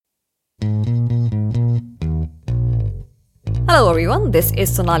Hello everyone, this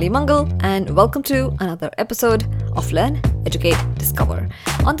is Sonali Mangal and welcome to another episode of Learn, Educate, Discover.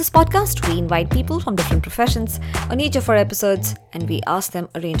 On this podcast, we invite people from different professions on each of our episodes and we ask them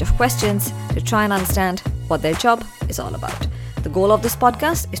a range of questions to try and understand what their job is all about. The goal of this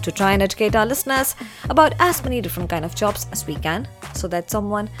podcast is to try and educate our listeners about as many different kind of jobs as we can so that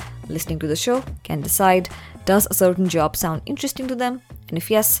someone listening to the show can decide, does a certain job sound interesting to them? And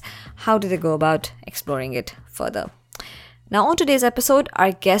if yes, how do they go about exploring it further? Now, on today's episode,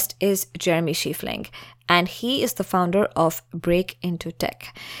 our guest is Jeremy Schieffeling, and he is the founder of Break Into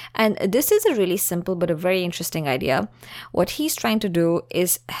Tech. And this is a really simple but a very interesting idea. What he's trying to do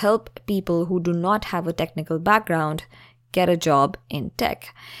is help people who do not have a technical background get a job in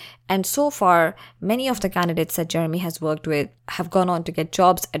tech. And so far, many of the candidates that Jeremy has worked with have gone on to get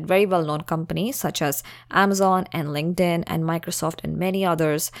jobs at very well-known companies such as Amazon and LinkedIn and Microsoft and many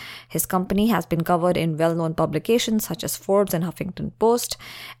others. His company has been covered in well-known publications such as Forbes and Huffington Post.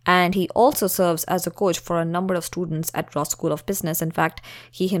 And he also serves as a coach for a number of students at Ross School of Business. In fact,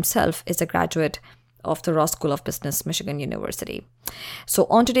 he himself is a graduate of the Ross School of Business, Michigan University. So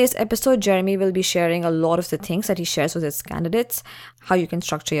on today's episode, Jeremy will be sharing a lot of the things that he shares with his candidates, how you can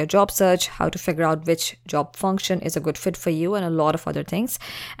structure your job search, how to figure out which job function is a good fit for you, and a lot of other things.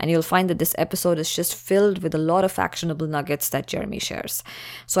 And you'll find that this episode is just filled with a lot of actionable nuggets that Jeremy shares.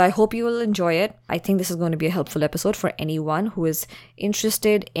 So I hope you will enjoy it. I think this is going to be a helpful episode for anyone who is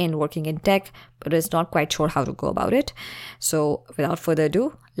interested in working in tech, but is not quite sure how to go about it. So without further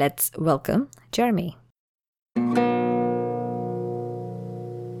ado, let's welcome Jeremy.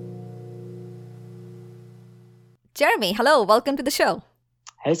 Jeremy, hello, welcome to the show.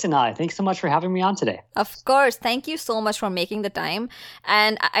 Hey, Sonali, thanks so much for having me on today. Of course. Thank you so much for making the time.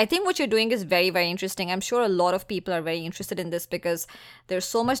 And I think what you're doing is very, very interesting. I'm sure a lot of people are very interested in this because there's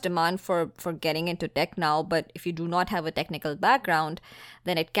so much demand for getting into tech now. But if you do not have a technical background,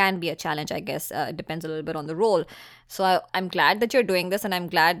 then it can be a challenge, I guess. It depends a little bit on the role. So I'm glad that you're doing this and I'm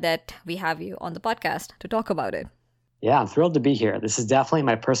glad that we have you on the podcast to talk about it. Yeah, I'm thrilled to be here. This is definitely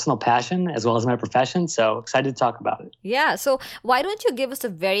my personal passion as well as my profession, so excited to talk about it. Yeah, so why don't you give us a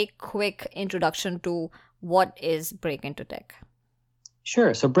very quick introduction to what is Break Into Tech?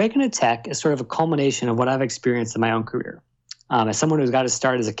 Sure. So Break Into Tech is sort of a culmination of what I've experienced in my own career. As someone who's got to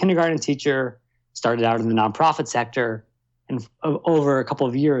start as a kindergarten teacher, started out in the nonprofit sector, and over a couple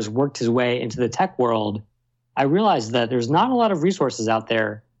of years worked his way into the tech world, I realized that there's not a lot of resources out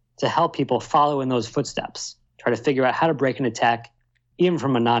there to help people follow in those footsteps. Try to figure out how to break into tech, even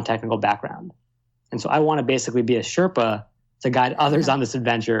from a non-technical background. And so I want to basically be a Sherpa to guide others on this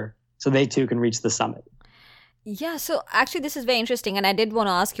adventure so they too can reach the summit. Yeah, so actually this is very interesting. And I did want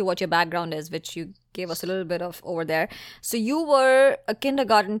to ask you what your background is, which you gave us a little bit of over there. So you were a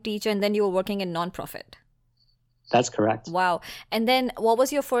kindergarten teacher and then you were working in nonprofit. That's correct. Wow. And then what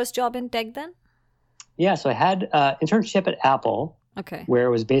was your first job in tech then? Yeah, so I had an internship at Apple, where it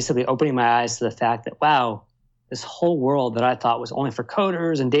was basically opening my eyes to the fact that, wow, this whole world that I thought was only for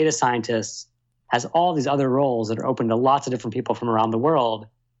coders and data scientists has all these other roles that are open to lots of different people from around the world,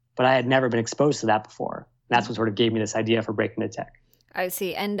 but I had never been exposed to that before. And that's what sort of gave me this idea for Breaking Into Tech. I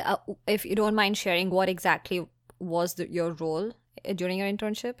see. And if you don't mind sharing, what exactly was your role during your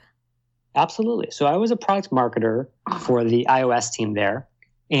internship? Absolutely. So I was a product marketer for the iOS team there.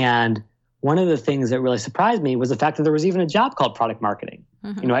 And one of the things that really surprised me was the fact that there was even a job called product marketing.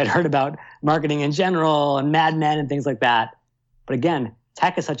 Mm-hmm. You know, I'd heard about marketing in general and Mad Men and things like that. But again,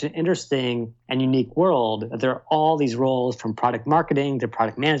 tech is such an interesting and unique world that there are all these roles from product marketing to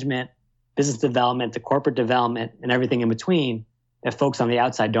product management, business development to corporate development and everything in between that folks on the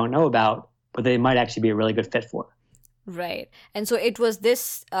outside don't know about, but they might actually be a really good fit for. Right. And so it was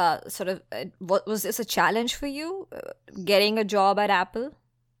this was this a challenge for you, getting a job at Apple?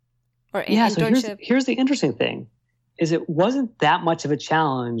 Or an internship? So here's the interesting thing, is it wasn't that much of a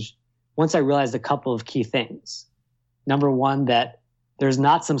challenge once I realized a couple of key things. Number one, that there's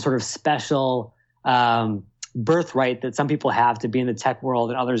not some sort of special birthright that some people have to be in the tech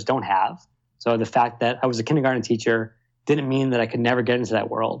world and others don't have. So the fact that I was a kindergarten teacher didn't mean that I could never get into that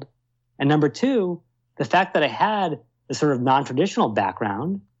world. And number two, the fact that I had this sort of non-traditional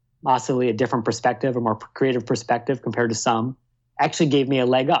background, possibly a different perspective, a more creative perspective compared to some, actually gave me a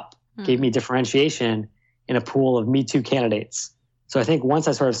leg up. Gave me differentiation in a pool of Me Too candidates. So I think once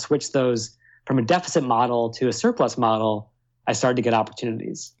I sort of switched those from a deficit model to a surplus model, I started to get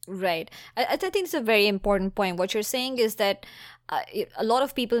opportunities. Right. I think it's a very important point. What you're saying is that a lot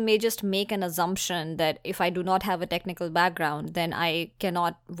of people may just make an assumption that if I do not have a technical background, then I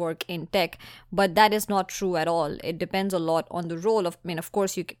cannot work in tech. But that is not true at all. It depends a lot on the role of, I mean, of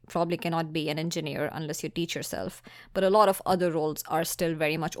course, you probably cannot be an engineer unless you teach yourself. But a lot of other roles are still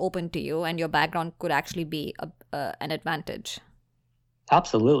very much open to you, and your background could actually be an advantage.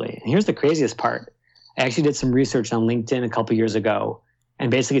 Absolutely. And here's the craziest part. I actually did some research on LinkedIn a couple years ago and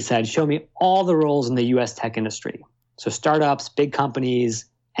basically said, show me all the roles in the US tech industry. So startups, big companies,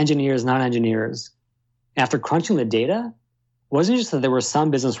 engineers, non-engineers. After crunching the data, it wasn't just that there were some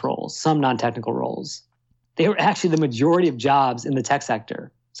business roles, some non-technical roles. They were actually the majority of jobs in the tech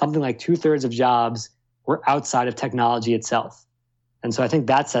sector. Something like 2/3 of jobs were outside of technology itself. And so I think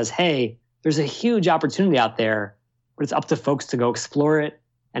that says, hey, there's a huge opportunity out there, but it's up to folks to go explore it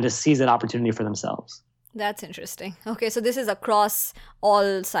and to seize that opportunity for themselves. That's interesting. Okay, so this is across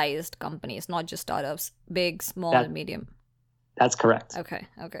all sized companies, not just startups, big, small, medium. That's correct. Okay.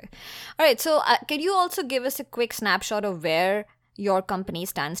 All right, so can you also give us a quick snapshot of where your company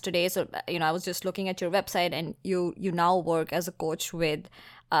stands today? So, I was just looking at your website, and you now work as a coach with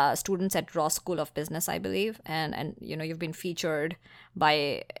students at Ross School of Business, I believe, and you've been featured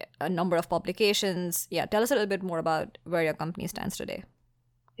by a number of publications. Yeah, tell us a little bit more about where your company stands today.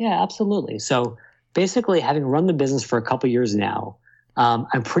 Yeah, absolutely. So basically, having run the business for a couple of years now,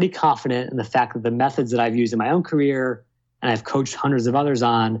 I'm pretty confident in the fact that the methods that I've used in my own career and I've coached hundreds of others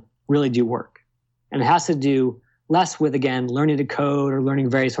on really do work. And it has to do less with, again, learning to code or learning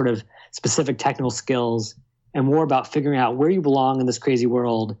very sort of specific technical skills, and more about figuring out where you belong in this crazy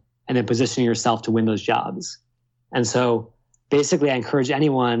world and then positioning yourself to win those jobs. And so basically, I encourage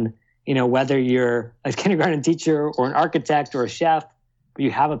anyone, whether you're a kindergarten teacher or an architect or a chef, but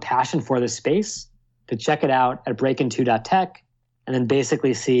you have a passion for this space, to check it out at breakinto.tech and then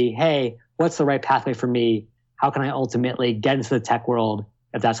basically see, hey, what's the right pathway for me? How can I ultimately get into the tech world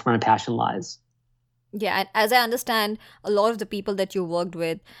if that's where my passion lies? Yeah, and as I understand, a lot of the people that you worked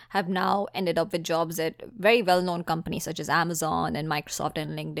with have now ended up with jobs at very well-known companies such as Amazon and Microsoft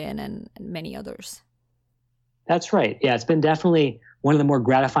and LinkedIn and many others. That's right. Yeah, it's been definitely one of the more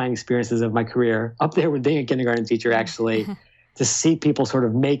gratifying experiences of my career, up there with being a kindergarten teacher, actually, to see people sort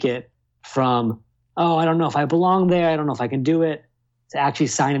of make it from, oh, I don't know if I belong there, I don't know if I can do it, to actually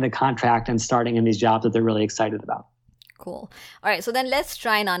signing the contract and starting in these jobs that they're really excited about. Cool. All right. So then let's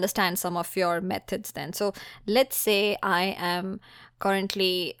try and understand some of your methods then. So let's say I am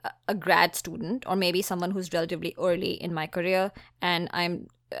currently a grad student, or maybe someone who's relatively early in my career, and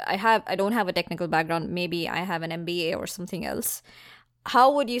I don't have a technical background. Maybe I have an MBA or something else.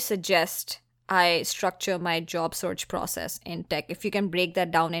 How would you suggest I structure my job search process in tech? If you can break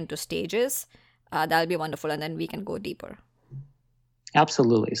that down into stages, that'll be wonderful, and then we can go deeper.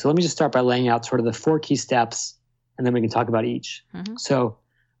 Absolutely. So let me just start by laying out sort of the 4 key steps, and then we can talk about each. Mm-hmm. So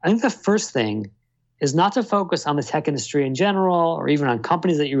I think the first thing is not to focus on the tech industry in general or even on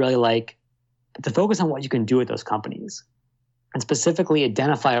companies that you really like, but to focus on what you can do with those companies, and specifically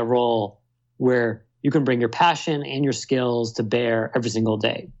identify a role where you can bring your passion and your skills to bear every single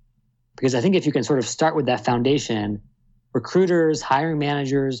day. Because I think if you can sort of start with that foundation, recruiters, hiring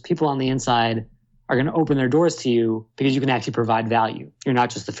managers, people on the inside are going to open their doors to you because you can actually provide value. You're not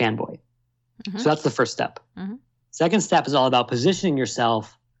just a fanboy. Mm-hmm. So that's the first step. Mm-hmm. Second step is all about positioning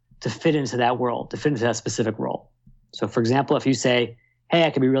yourself to fit into that world, to fit into that specific role. So for example, if you say, hey, I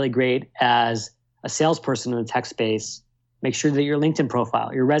could be really great as a salesperson in the tech space, make sure that your LinkedIn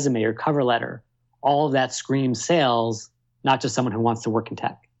profile, your resume, your cover letter, all of that screams sales, not just someone who wants to work in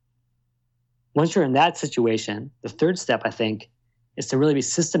tech. Once you're in that situation, the third step, I think, is to really be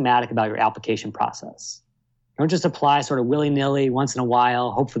systematic about your application process. Don't just apply sort of willy-nilly once in a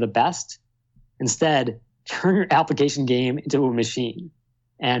while, hope for the best. Instead, turn your application game into a machine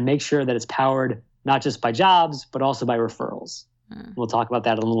and make sure that it's powered not just by jobs, but also by referrals. We'll talk about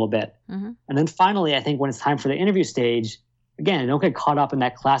that in a little bit. Mm-hmm. And then finally, I think when it's time for the interview stage, again, don't get caught up in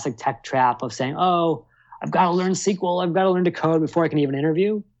that classic tech trap of saying, oh, I've got to learn SQL, I've got to learn to code before I can even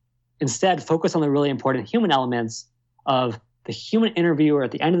interview. Instead, focus on the really important human elements of the human interviewer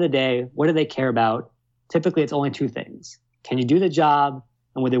at the end of the day. What do they care about? Typically, it's only 2 things. Can you do the job,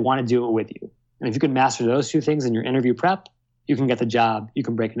 and would they want to do it with you? And if you can master those 2 things in your interview prep, you can get the job, you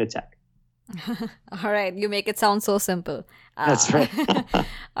can break into tech. All right, you make it sound so simple. That's right.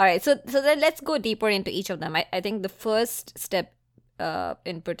 All right, so then let's go deeper into each of them. I think the first step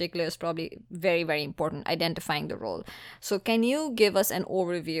in particular is probably very, very important, identifying the role. So can you give us an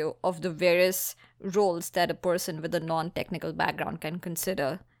overview of the various roles that a person with a non-technical background can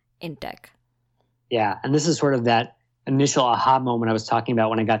consider in tech? Yeah, and this is sort of that initial aha moment I was talking about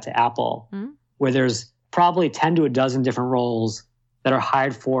when I got to Apple, where there's probably 10 to a dozen different roles that are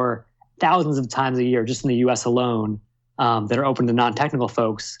hired for thousands of times a year, just in the US alone, that are open to non-technical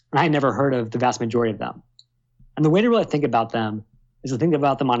folks. And I never heard of the vast majority of them. And the way to really think about them is to think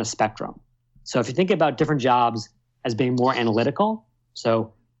about them on a spectrum. So if you think about different jobs as being more analytical,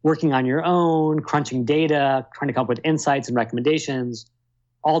 so working on your own, crunching data, trying to come up with insights and recommendations,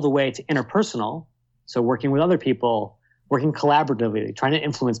 all the way to interpersonal, so working with other people, working collaboratively, trying to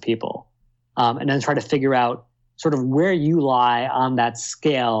influence people, and then try to figure out sort of where you lie on that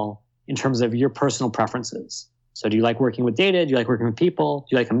scale in terms of your personal preferences. So do you like working with data? Do you like working with people?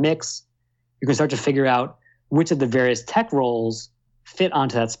 Do you like a mix? You can start to figure out which of the various tech roles fit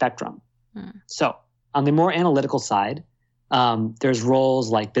onto that spectrum. So on the more analytical side, there's roles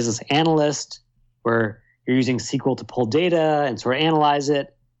like business analyst, where you're using SQL to pull data and sort of analyze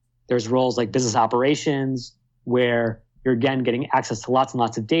it. There's roles like business operations, where you're, again, getting access to lots and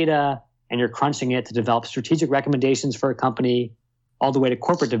lots of data, and you're crunching it to develop strategic recommendations for a company, all the way to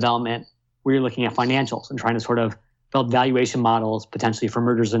corporate development, where you're looking at financials and trying to sort of build valuation models, potentially for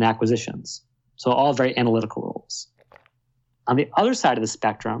mergers and acquisitions. So all very analytical roles. On the other side of the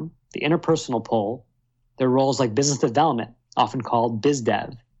spectrum, the interpersonal pole, there are roles like business development, often called biz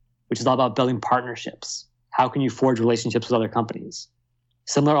dev, which is all about building partnerships. How can you forge relationships with other companies?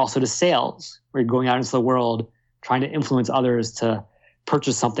 Similar also to sales, where you're going out into the world, trying to influence others to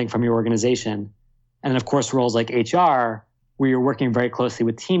purchase something from your organization. And then, of course, roles like HR, where you're working very closely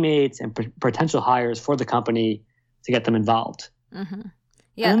with teammates and potential hires for the company to get them involved. Mm-hmm.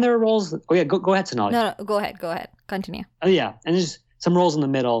 Yeah. And then there are roles. Oh, yeah. Go ahead, Sonali. No, go ahead. Continue. Oh, yeah. And there's some roles in the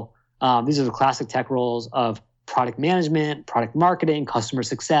middle. These are the classic tech roles of product management, product marketing, customer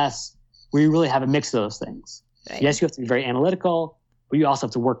success, where you really have a mix of those things. Right. Yes, you have to be very analytical, but you also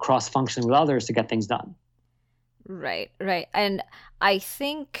have to work cross-functionally with others to get things done. Right. And I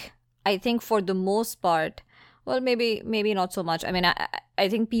think for the most part, well, maybe not so much. I mean, I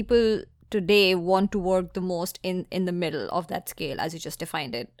think people today want to work the most in the middle of that scale, as you just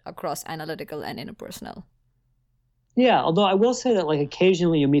defined it, across analytical and interpersonal. Yeah, although I will say that, like,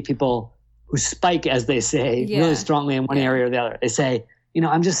 occasionally you meet people who spike, as they say, really strongly in one area or the other. They say,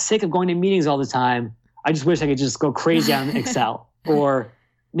 I'm just sick of going to meetings all the time. I just wish I could just go crazy on Excel. Or,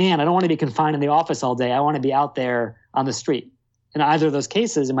 man, I don't want to be confined in the office all day. I want to be out there on the street. In either of those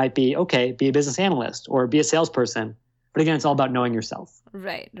cases, it might be, okay, be a business analyst or be a salesperson. But again, it's all about knowing yourself.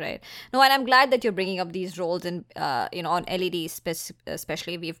 Right. No, and I'm glad that you're bringing up these roles, and on LED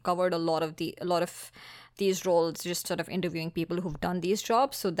especially, we've covered a lot of these roles, just sort of interviewing people who've done these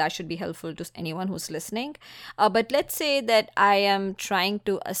jobs. So that should be helpful to anyone who's listening. But let's say that I am trying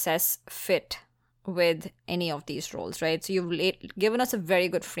to assess fit with any of these roles, right? So you've given us a very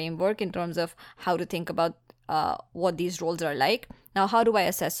good framework in terms of how to think about what these roles are like. Now, how do I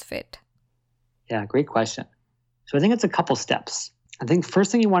assess fit? Yeah, great question. So I think it's a couple steps. I think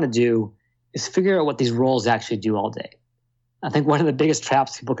first thing you want to do is figure out what these roles actually do all day. I think one of the biggest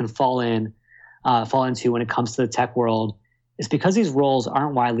traps people can fall into when it comes to the tech world is because these roles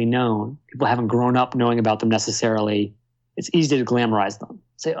aren't widely known. People haven't grown up knowing about them necessarily. It's easy to glamorize them.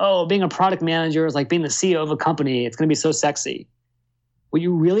 Say, oh, being a product manager is like being the CEO of a company. It's going to be so sexy. What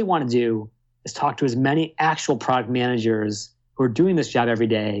you really want to do is talk to as many actual product managers who are doing this job every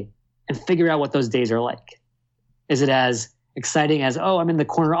day and figure out what those days are like. Is it as exciting as, oh, I'm in the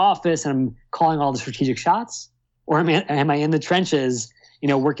corner office and I'm calling all the strategic shots? Or am I in the trenches,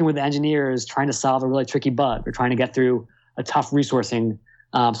 working with engineers trying to solve a really tricky bug or trying to get through a tough resourcing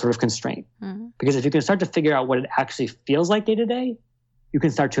sort of constraint? Mm-hmm. Because if you can start to figure out what it actually feels like day to day, you can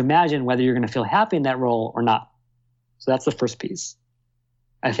start to imagine whether you're going to feel happy in that role or not. So that's the first piece.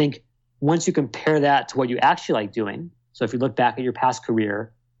 I think once you compare that to what you actually like doing, so if you look back at your past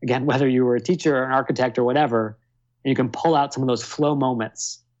career, again, whether you were a teacher or an architect or whatever, and you can pull out some of those flow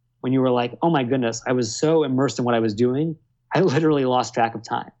moments when you were like, oh my goodness, I was so immersed in what I was doing, I literally lost track of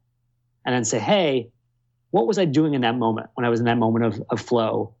time. And then say, hey, what was I doing in that moment when I was in that moment of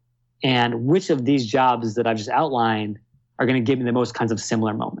flow? And which of these jobs that I've just outlined are going to give me the most kinds of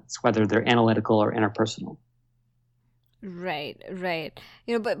similar moments, whether they're analytical or interpersonal? Right.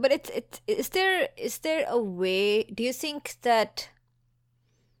 But it's is there a way, do you think that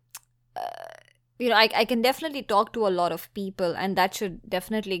I can definitely talk to a lot of people, and that should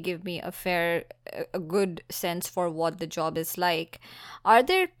definitely give me a good sense for what the job is like. Are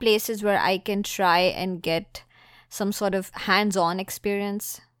there places where I can try and get some sort of hands-on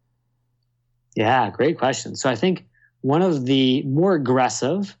experience? Yeah, great question. So I think one of the more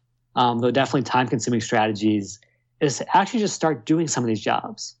aggressive, though definitely time-consuming strategies is to actually just start doing some of these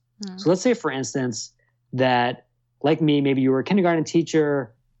jobs. So let's say, for instance, that like me, maybe you were a kindergarten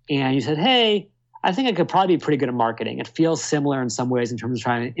teacher and you said, hey, I think I could probably be pretty good at marketing. It feels similar in some ways in terms of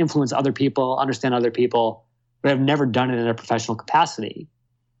trying to influence other people, understand other people, but I've never done it in a professional capacity.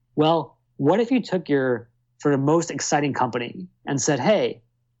 Well, what if you took your sort of most exciting company and said, hey,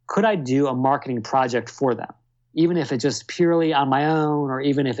 could I do a marketing project for them? Even if it's just purely on my own, or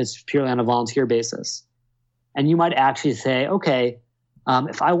even if it's purely on a volunteer basis. And you might actually say, okay,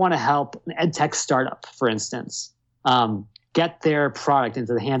 if I want to help an ed tech startup, for instance, get their product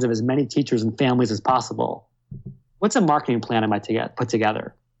into the hands of as many teachers and families as possible, what's a marketing plan I might put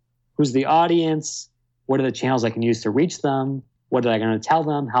together? Who's the audience? What are the channels I can use to reach them? What am I going to tell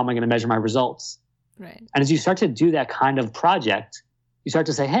them? How am I going to measure my results? Right. And as you start to do that kind of project, you start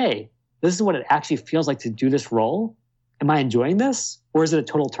to say, hey, this is what it actually feels like to do this role. Am I enjoying this? Or is it a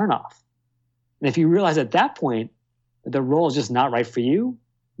total turnoff? And if you realize at that point that the role is just not right for you,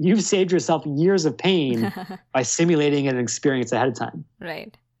 you've saved yourself years of pain by simulating an experience ahead of time.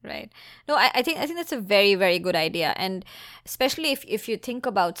 Right. Right. No, I think that's a very, very good idea. And especially if you think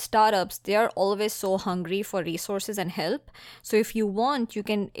about startups, they are always so hungry for resources and help. So if you want, you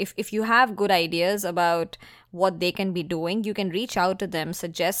can, if you have good ideas about what they can be doing, you can reach out to them,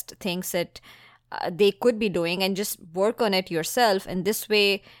 suggest things that they could be doing, and just work on it yourself. And this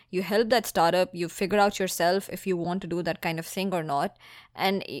way you help that startup, you figure out yourself if you want to do that kind of thing or not.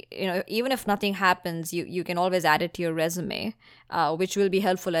 And even if nothing happens, you can always add it to your resume, which will be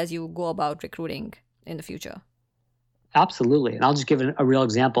helpful as you go about recruiting in the future. Absolutely. And I'll just give a real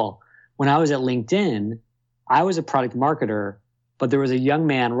example. When I was at LinkedIn, I was a product marketer, but there was a young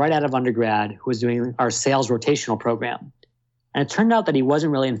man right out of undergrad who was doing our sales rotational program. And it turned out that he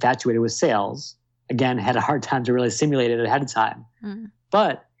wasn't really infatuated with sales. Again, had a hard time to really simulate it ahead of time.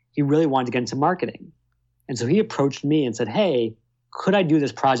 But he really wanted to get into marketing. And so he approached me and said, hey, could I do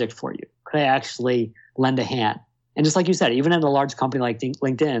this project for you? Could I actually lend a hand? And just like you said, even at a large company like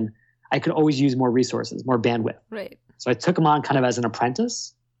LinkedIn, I could always use more resources, more bandwidth. Right. So I took him on kind of as an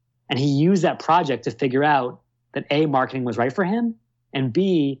apprentice, and he used that project to figure out that A, marketing was right for him, and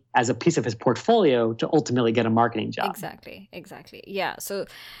B, as a piece of his portfolio to ultimately get a marketing job. Exactly. Yeah. So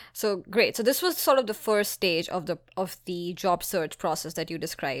great. So this was sort of the first stage of the job search process that you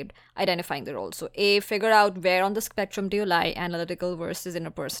described, identifying the role. So A, figure out where on the spectrum do you lie, analytical versus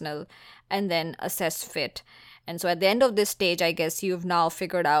interpersonal, and then assess fit. And so at the end of this stage, I guess you've now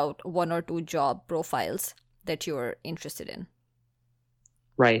figured out one or two job profiles that you're interested in.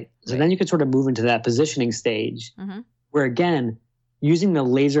 Right. So then you could sort of move into that positioning stage where, again, using the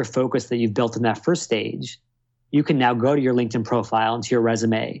laser focus that you've built in that first stage, you can now go to your LinkedIn profile and to your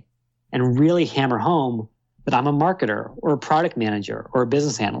resume and really hammer home that I'm a marketer or a product manager or a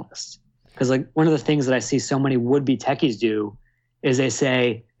business analyst. Because like one of the things that I see so many would-be techies do is they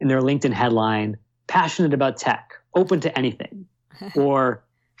say in their LinkedIn headline, passionate about tech, open to anything, or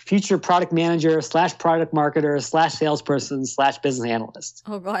future product manager / product marketer / salesperson / business analyst.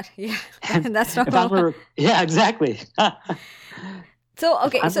 Oh God, yeah, that's not normal. Yeah, exactly. So,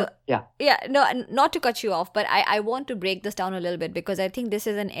 okay, no, not to cut you off, but I want to break this down a little bit, because I think this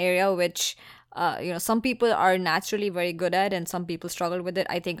is an area which, some people are naturally very good at and some people struggle with it.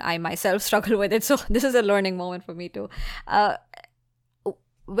 I think I myself struggle with it. So this is a learning moment for me too.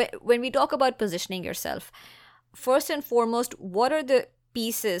 When we talk about positioning yourself, first and foremost, what are the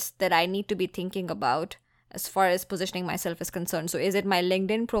pieces that I need to be thinking about as far as positioning myself is concerned? So is it my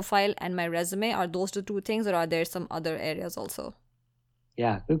LinkedIn profile and my resume? Are those the two things, or are there some other areas also?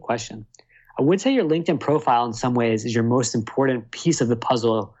 Yeah, good question. I would say your LinkedIn profile in some ways is your most important piece of the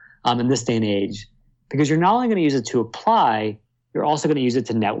puzzle in this day and age, because you're not only going to use it to apply, you're also going to use it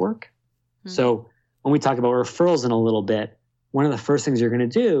to network. So when we talk about referrals in a little bit, one of the first things you're going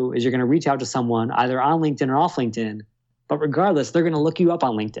to do is you're going to reach out to someone either on LinkedIn or off LinkedIn, but regardless, they're going to look you up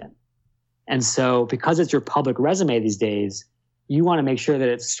on LinkedIn. And so because it's your public resume these days, you want to make sure that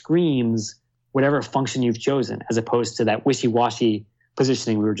it screams whatever function you've chosen, as opposed to that wishy-washy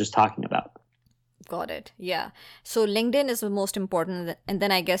positioning we were just talking about. Got it. Yeah. So LinkedIn is the most important, and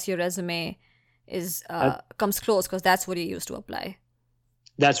then I guess your resume is comes close, because that's what you use to apply.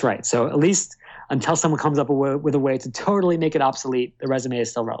 That's right. So at least until someone comes up with a way to totally make it obsolete, the resume is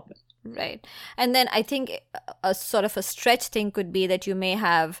still relevant. Right. And then I think a sort of a stretch thing could be that you may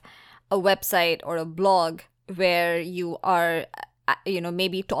have a website or a blog where you are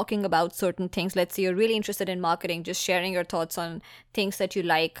maybe talking about certain things. Let's say you're really interested in marketing, just sharing your thoughts on things that you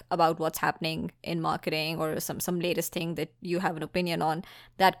like about what's happening in marketing, or some latest thing that you have an opinion on.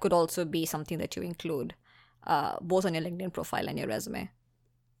 That could also be something that you include both on your LinkedIn profile and your resume.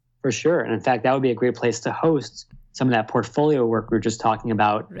 For sure. And in fact, that would be a great place to host some of that portfolio work we were just talking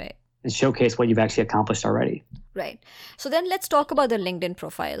about. Right. And showcase what you've actually accomplished already. Right. So then let's talk about the LinkedIn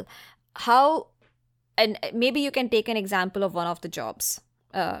profile. How, and maybe you can take an example of one of the jobs,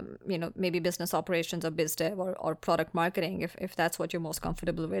 maybe business operations or biz dev or product marketing, if that's what you're most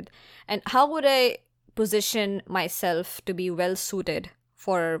comfortable with. And how would I position myself to be well suited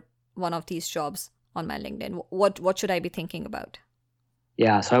for one of these jobs on my LinkedIn? What should I be thinking about?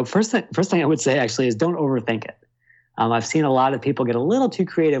 Yeah. So first thing I would say actually is don't overthink it. I've seen a lot of people get a little too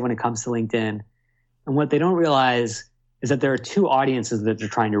creative when it comes to LinkedIn. And what they don't realize is that there are two audiences that they're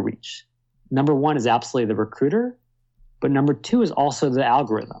trying to reach. Number one is absolutely the recruiter, but number two is also the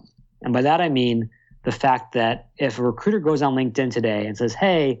algorithm. And by that, I mean the fact that if a recruiter goes on LinkedIn today and says,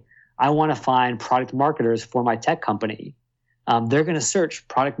 hey, I want to find product marketers for my tech company, they're going to search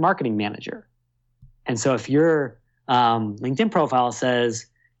product marketing manager. And so if your LinkedIn profile says,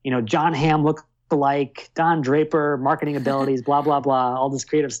 John Hamm looks like Don Draper, marketing abilities, blah, blah, blah, all this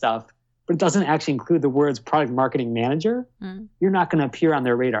creative stuff, but it doesn't actually include the words product marketing manager, you're not going to appear on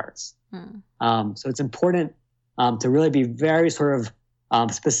their radars. So it's important to really be very sort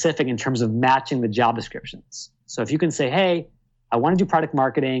of specific in terms of matching the job descriptions. So if you can say, hey, I want to do product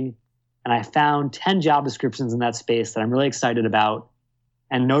marketing, and I found 10 job descriptions in that space that I'm really excited about,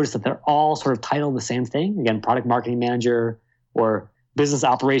 and notice that they're all sort of titled the same thing, again, product marketing manager or business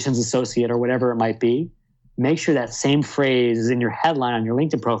operations associate or whatever it might be, make sure that same phrase is in your headline on your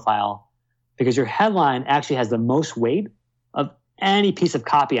LinkedIn profile, because your headline actually has the most weight of any piece of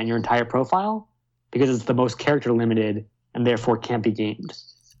copy on your entire profile, because it's the most character limited and therefore can't be gamed.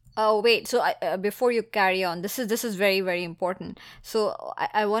 Oh, wait. So before you carry on, this is very, very important. So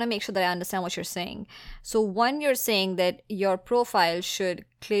I want to make sure that I understand what you're saying. So one, you're saying that your profile should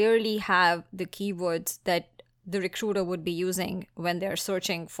clearly have the keywords that the recruiter would be using when they're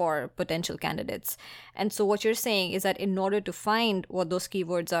searching for potential candidates. And so what you're saying is that in order to find what those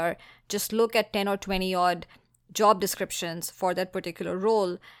keywords are, just look at 10 or 20 odd job descriptions for that particular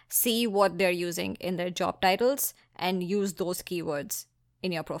role, see what they're using in their job titles, and use those keywords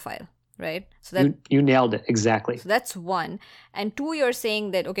in your profile, right? So that you nailed it. Exactly. So that's one. And two, you're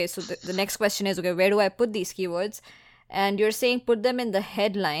saying that, okay, so the next question is, okay, where do I put these keywords? And you're saying put them in the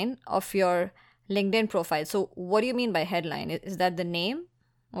headline of your LinkedIn profile. So what do you mean by headline? Is that the name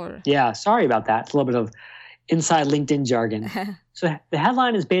or? Yeah, sorry about that. It's a little bit of inside LinkedIn jargon. So the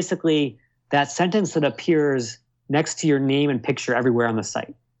headline is basically that sentence that appears next to your name and picture everywhere on the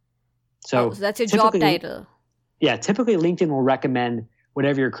site. So that's your job title. Yeah, typically LinkedIn will recommend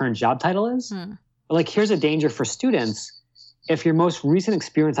whatever your current job title is. But like, here's a danger for students. If your most recent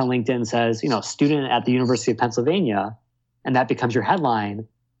experience on LinkedIn says, student at the University of Pennsylvania, and that becomes your headline,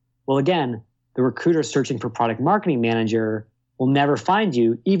 well, again, the recruiter searching for product marketing manager will never find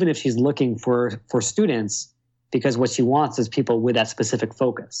you, even if she's looking for students, because what she wants is people with that specific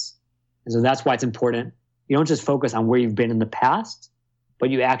focus. And so that's why it's important. You don't just focus on where you've been in the past, but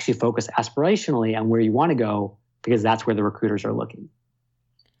you actually focus aspirationally on where you want to go, because that's where the recruiters are looking.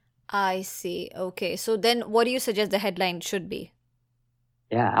 I see. Okay. So then what do you suggest the headline should be?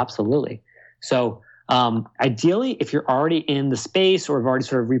 Yeah, absolutely. So ideally, if you're already in the space or have already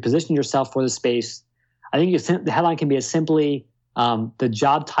sort of repositioned yourself for the space, I think the headline can be as simply the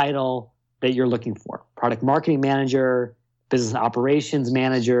job title that you're looking for. Product marketing manager, business operations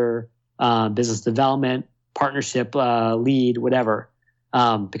manager, business development, partnership lead, whatever.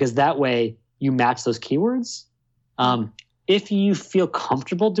 Because that way you match those keywords. If you feel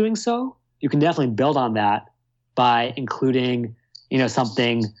comfortable doing so, you can definitely build on that by including,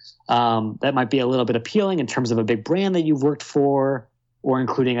 something that might be a little bit appealing in terms of a big brand that you've worked for, or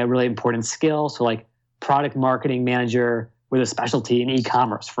including a really important skill. So like product marketing manager with a specialty in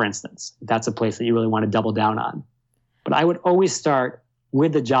e-commerce, for instance. That's a place that you really want to double down on. But I would always start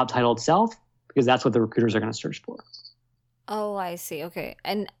with the job title itself, because that's what the recruiters are going to search for. Oh, I see. Okay.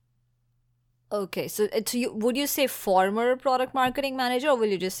 Okay, so would you say former product marketing manager, or will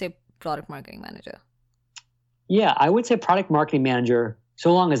you just say product marketing manager? Yeah, I would say product marketing manager,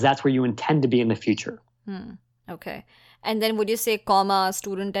 so long as that's where you intend to be in the future. Okay. And then would you say comma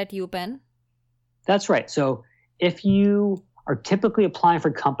student at UPenn? That's right. So if you are typically applying for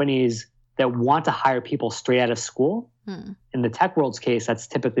companies that want to hire people straight out of school, in the tech world's case, that's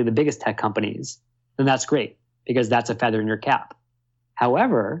typically the biggest tech companies, then that's great, because that's a feather in your cap.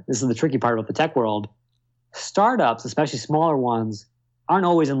 However, this is the tricky part about the tech world. Startups, especially smaller ones, aren't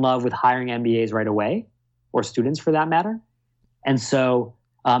always in love with hiring MBAs right away, or students for that matter. And so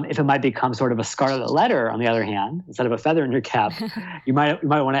if it might become sort of a scarlet letter, on the other hand, instead of a feather in your cap, you might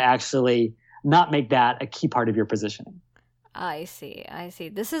want to actually not make that a key part of your positioning. I see.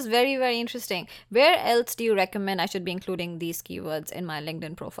 This is very, very interesting. Where else do you recommend I should be including these keywords in my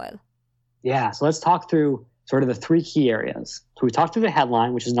LinkedIn profile? Yeah, so let's talk through sort of the three key areas. So we talked through the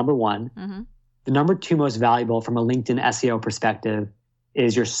headline, which is number one. Mm-hmm. The number two most valuable from a LinkedIn SEO perspective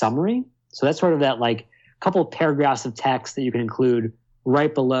is your summary. So that's sort of that like couple of paragraphs of text that you can include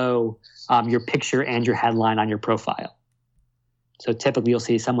right below your picture and your headline on your profile. So typically you'll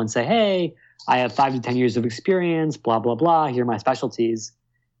see someone say, hey, I have 5 to 10 years of experience, blah, blah, blah. Here are my specialties.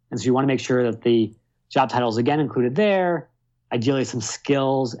 And so you want to make sure that the job title is again included there, ideally some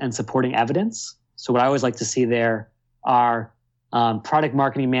skills and supporting evidence. So what I always like to see there are product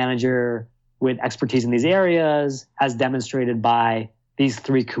marketing manager with expertise in these areas as demonstrated by these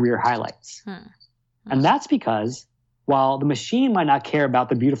 3 career highlights. And that's because while the machine might not care about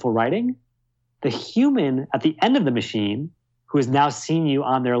the beautiful writing, the human at the end of the machine who has now seen you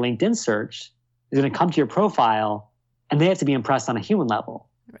on their LinkedIn search is going to come to your profile and they have to be impressed on a human level.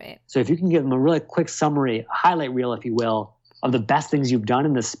 Right. So if you can give them a really quick summary, a highlight reel, if you will, of the best things you've done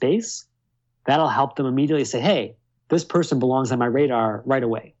in this space, that'll help them immediately say, hey, this person belongs on my radar right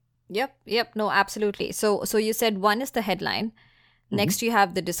away. Yep. No, absolutely. So you said one is the headline. Next, you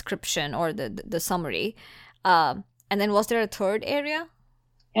have the description or the summary. And then was there a third area?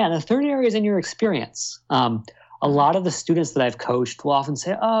 Yeah, the third area is in your experience. A lot of the students that I've coached will often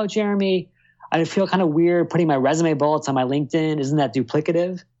say, oh, Jeremy, I feel kind of weird putting my resume bullets on my LinkedIn. Isn't that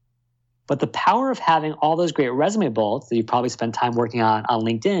duplicative? But the power of having all those great resume bullets that you probably spend time working on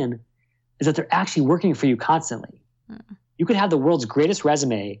LinkedIn is that they're actually working for you constantly. You could have the world's greatest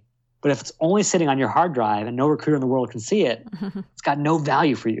resume, but if it's only sitting on your hard drive and no recruiter in the world can see it, it's got no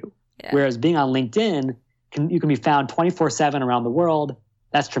value for you. Yeah. Whereas being on LinkedIn, you can be found 24/7 around the world.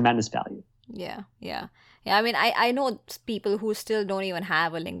 That's tremendous value. Yeah. I mean, I know people who still don't even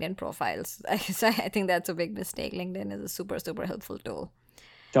have a LinkedIn profile. So I think that's a big mistake. LinkedIn is a super, super helpful tool.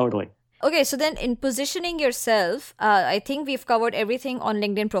 Totally. Okay, so then in positioning yourself, I think we've covered everything on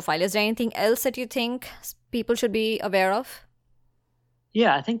LinkedIn profile. Is there anything else that you think people should be aware of?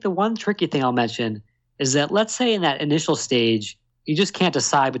 Yeah, I think the one tricky thing I'll mention is that let's say in that initial stage, you just can't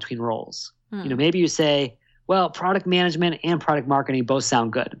decide between roles. Maybe you say, well, product management and product marketing both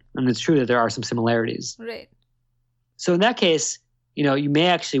sound good. And it's true that there are some similarities. Right. So in that case, you may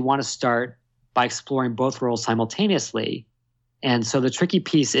actually want to start by exploring both roles simultaneously. And so the tricky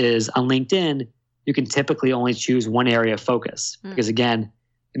piece is on LinkedIn, you can typically only choose one area of focus because again,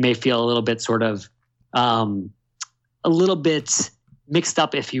 it may feel a little bit sort of a little bit mixed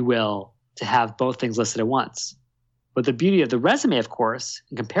up, if you will, to have both things listed at once. But the beauty of the resume, of course,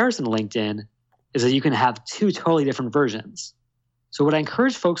 in comparison to LinkedIn, is that you can have 2 totally different versions. So what I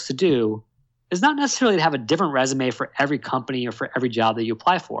encourage folks to do is not necessarily to have a different resume for every company or for every job that you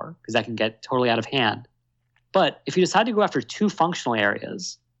apply for, because that can get totally out of hand. But if you decide to go after 2 functional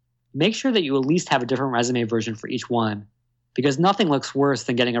areas, make sure that you at least have a different resume version for each one, because nothing looks worse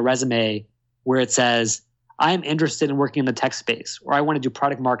than getting a resume where it says, I am interested in working in the tech space, or I want to do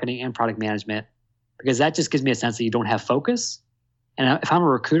product marketing and product management, because that just gives me a sense that you don't have focus. And if I'm a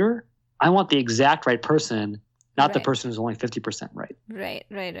recruiter, I want the exact right person, not the person who's only 50% right.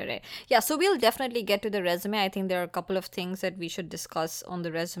 Right. Yeah, so we'll definitely get to the resume. I think there are a couple of things that we should discuss on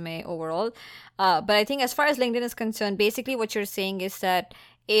the resume overall. But I think as far as LinkedIn is concerned, basically what you're saying is that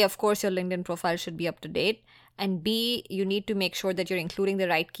A, of course, your LinkedIn profile should be up to date. And B, you need to make sure that you're including the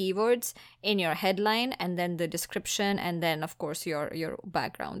right keywords in your headline and then the description and then, of course, your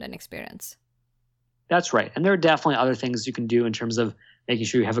background and experience. That's right. And there are definitely other things you can do in terms of making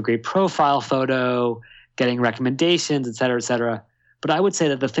sure you have a great profile photo, getting recommendations, et cetera, et cetera. But I would say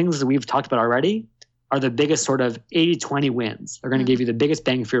that the things that we've talked about already are the biggest sort of 80-20 wins. They're going to give you the biggest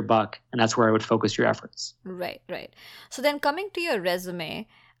bang for your buck, and that's where I would focus your efforts. Right. So then coming to your resume,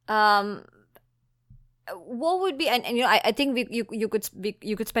 what would be I think you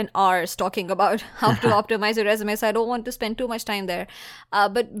could spend hours talking about how to optimize your resume, so I don't want to spend too much time there,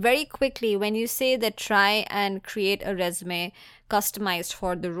 but very quickly, when you say that try and create a resume customized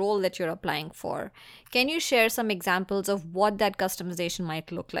for the role that you're applying for, can you share some examples of what that customization might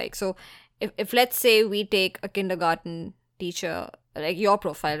look like? So if let's say we take a kindergarten teacher, like your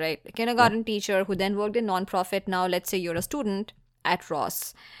profile, right, a kindergarten teacher who then worked in nonprofit. Now let's say you're a student at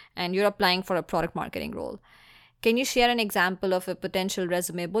Ross and you're applying for a product marketing role. Can you share an example of a potential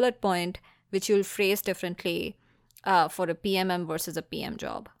resume bullet point which you'll phrase differently for a PMM versus a PM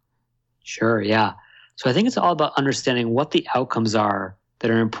job? Sure, yeah. So I think it's all about understanding what the outcomes are that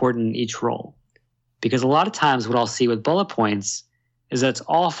are important in each role. Because a lot of times what I'll see with bullet points is that it's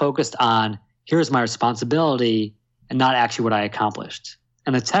all focused on here's my responsibility and not actually what I accomplished.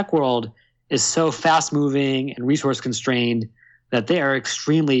 And the tech world is so fast moving and resource constrained that they are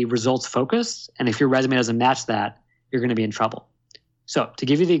extremely results focused. And if your resume doesn't match that, you're going to be in trouble. So to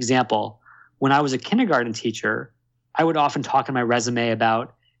give you the example, when I was a kindergarten teacher, I would often talk in my resume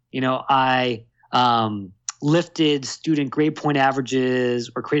about, I lifted student grade point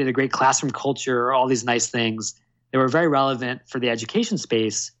averages or created a great classroom culture, or all these nice things that were very relevant for the education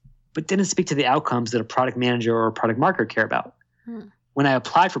space, but didn't speak to the outcomes that a product manager or a product marketer care about. When I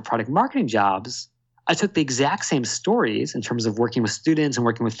applied for product marketing jobs, I took the exact same stories in terms of working with students and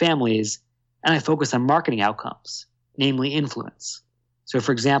working with families, and I focused on marketing outcomes, namely influence. So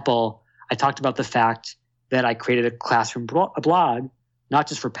for example, I talked about the fact that I created a classroom blog, not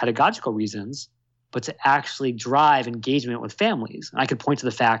just for pedagogical reasons, but to actually drive engagement with families. And I could point to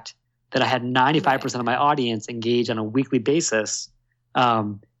the fact that I had 95% of my audience engage on a weekly basis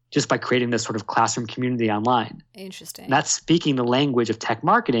just by creating this sort of classroom community online. Interesting. And that's speaking the language of tech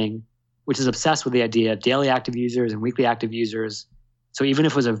marketing, which is obsessed with the idea of daily active users and weekly active users. So even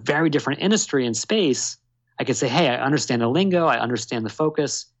if it was a very different industry and space, I could say, hey, I understand the lingo, I understand the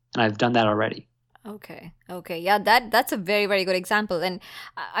focus, and I've done that already. Okay. Yeah, that's a very, very good example. And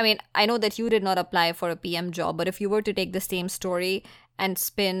I mean, I know that you did not apply for a PM job, but if you were to take the same story and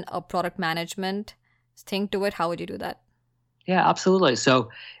spin a product management thing to it, how would you do that? Yeah, absolutely. So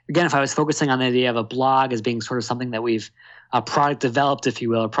again, if I was focusing on the idea of a blog as being sort of something that we've product developed, if you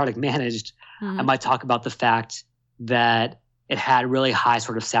will, or product managed, I might talk about the fact that it had really high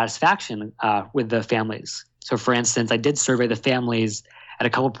sort of satisfaction with the families. So for instance, I did survey the families at a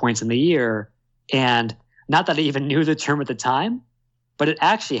couple points in the year, and not that I even knew the term at the time, but it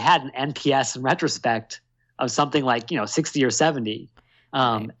actually had an NPS in retrospect of something like 60 or 70.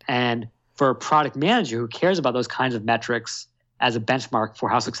 And for a product manager who cares about those kinds of metrics as a benchmark for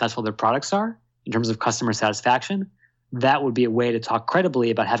how successful their products are in terms of customer satisfaction, that would be a way to talk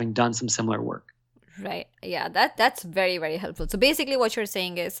credibly about having done some similar work. Right. Yeah, that's very, very helpful. So basically what you're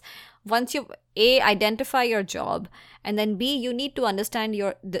saying is once you A, identify your job, and then B, you need to understand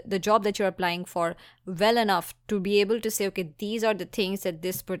the job that you're applying for well enough to be able to say, okay, these are the things that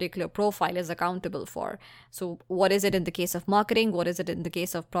this particular profile is accountable for. So what is it in the case of marketing? What is it in the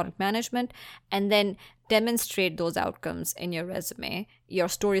case of product management? And then demonstrate those outcomes in your resume. Your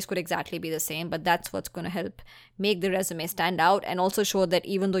stories could exactly be the same, but that's what's going to help make the resume stand out and also show that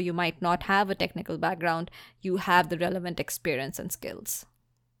even though you might not have a technical background, you have the relevant experience and skills.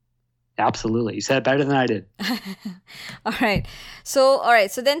 Absolutely. You said it better than I did. All right. So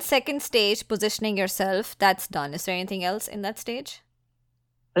then second stage, positioning yourself, that's done. Is there anything else in that stage?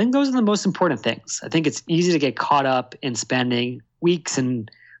 I think those are the most important things. I think it's easy to get caught up in spending weeks and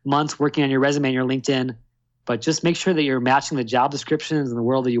months working on your resume and your LinkedIn, but just make sure that you're matching the job descriptions in the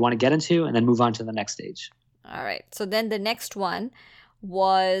world that you want to get into, and then move on to the next stage. All right. So then the next one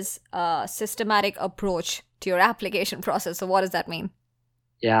was a systematic approach to your application process. So what does that mean?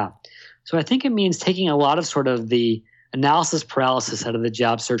 Yeah. So I think it means taking a lot of sort of the analysis paralysis out of the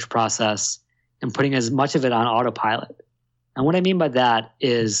job search process and putting as much of it on autopilot. And what I mean by that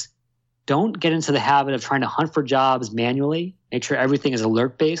is don't get into the habit of trying to hunt for jobs manually. Make sure everything is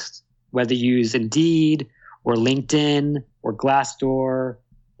alert-based, whether you use Indeed or LinkedIn or Glassdoor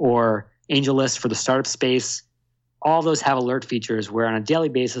or AngelList for the startup space. All those have alert features where on a daily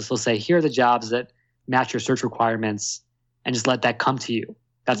basis, they'll say, here are the jobs that match your search requirements, and just let that come to you.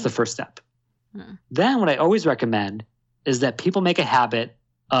 That's the first step. Then what I always recommend is that people make a habit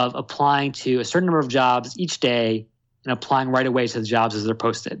of applying to a certain number of jobs each day and applying right away to the jobs as they're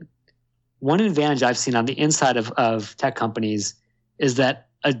posted. One advantage I've seen on the inside of tech companies is that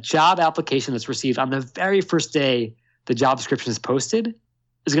a job application that's received on the very first day the job description is posted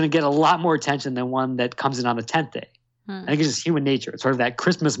is going to get a lot more attention than one that comes in on the 10th day. I think it's just human nature. It's sort of that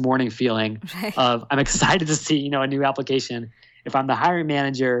Christmas morning feeling of I'm excited to see, a new application. If I'm the hiring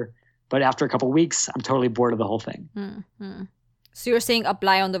manager, but after a couple of weeks, I'm totally bored of the whole thing. So you're saying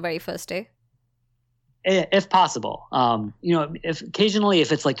apply on the very first day? If possible. If occasionally,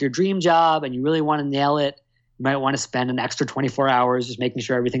 if it's like your dream job and you really want to nail it, you might want to spend an extra 24 hours just making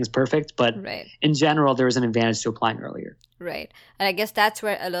sure everything's perfect. But in general, there is an advantage to applying earlier. Right. And I guess that's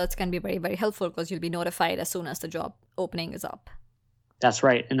where alerts can be very, very helpful because you'll be notified as soon as the job opening is up. That's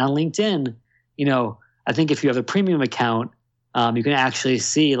right. And on LinkedIn, I think if you have a premium account, you can actually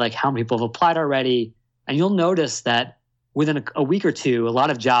see like how many people have applied already. And you'll notice that within a week or two, a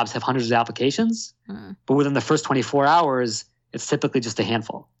lot of jobs have hundreds of applications. But within the first 24 hours, it's typically just a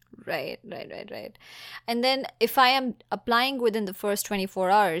handful. Right. And then if I am applying within the first 24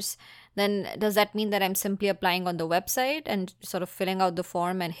 hours, then does that mean that I'm simply applying on the website and sort of filling out the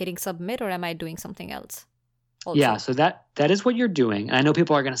form and hitting submit, or am I doing something else also? Yeah, so that is what you're doing. And I know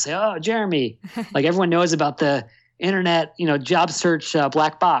people are going to say, oh, Jeremy, like everyone knows about the internet, job search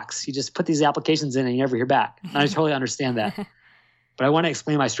black box. You just put these applications in and you never hear back. And I totally understand that. But I want to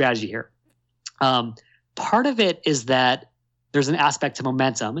explain my strategy here. Part of it is that there's an aspect to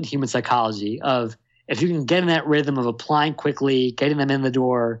momentum in human psychology of if you can get in that rhythm of applying quickly, getting them in the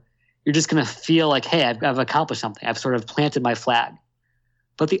door, you're just going to feel like, hey, I've accomplished something. I've sort of planted my flag.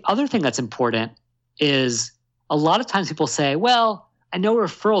 But the other thing that's important is a lot of times people say, well, I know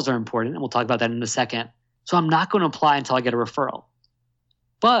referrals are important, and we'll talk about that in a second, so I'm not going to apply until I get a referral.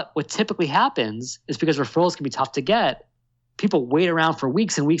 But what typically happens is because referrals can be tough to get, people wait around for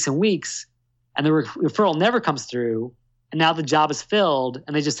weeks and weeks and weeks, and the referral never comes through, and now the job is filled,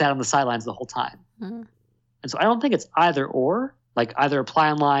 and they just sat on the sidelines the whole time. Mm-hmm. And so I don't think it's either or, like either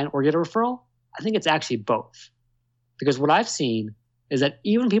apply online or get a referral. I think it's actually both. Because what I've seen is that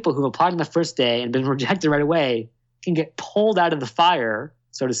even people who've applied on the first day and been rejected right away can get pulled out of the fire,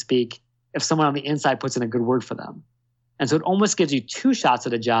 so to speak, if someone on the inside puts in a good word for them. And so it almost gives you two shots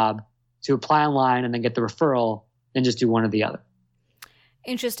at a job to apply online and then get the referral than just do one or the other.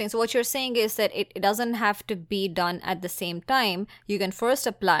 Interesting. So what you're saying is that it doesn't have to be done at the same time. You can first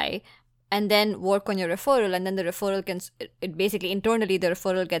apply and then work on your referral, and then the referral it basically internally the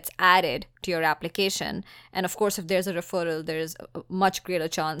referral gets added to your application. And of course, if there's a referral, there's a much greater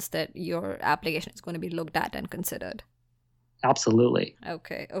chance that your application is going to be looked at and considered. Absolutely.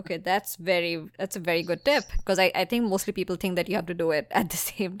 Okay. That's a very good tip, because I think mostly people think that you have to do it at the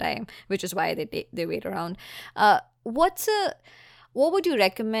same time, which is why they wait around. What would you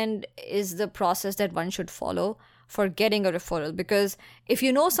recommend is the process that one should follow for getting a referral? Because if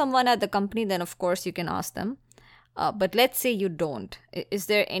you know someone at the company, then of course you can ask them. But let's say you don't. Is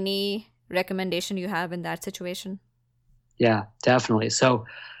there any recommendation you have in that situation? Yeah, definitely. So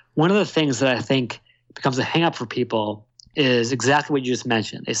one of the things that I think becomes a hang up for people is exactly what you just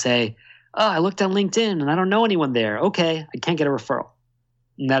mentioned. They say, oh, I looked on LinkedIn and I don't know anyone there. Okay, I can't get a referral.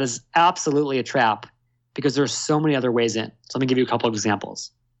 And that is absolutely a trap, because there's so many other ways in. So let me give you a couple of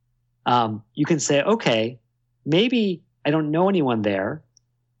examples. You can say, okay, maybe I don't know anyone there,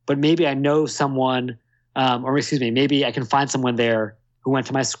 but maybe I know someone, maybe I can find someone there who went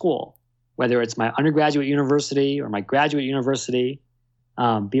to my school, whether it's my undergraduate university or my graduate university.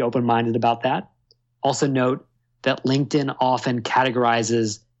 Be open-minded about that. Also note that LinkedIn often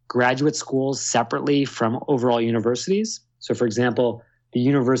categorizes graduate schools separately from overall universities. So for example, the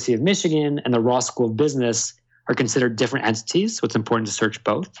University of Michigan and the Ross School of Business are considered different entities, so it's important to search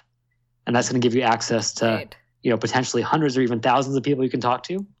both. And that's going to give you access to, potentially hundreds or even thousands of people you can talk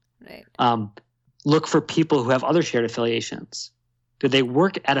to. Right. Look for people who have other shared affiliations. Do they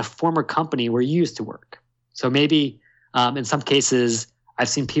work at a former company where you used to work? So maybe in some cases, I've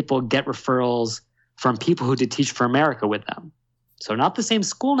seen people get referrals from people who did Teach for America with them. So not the same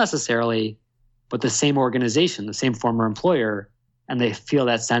school necessarily, but the same organization, the same former employer, and they feel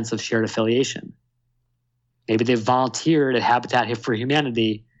that sense of shared affiliation. Maybe they've volunteered at Habitat for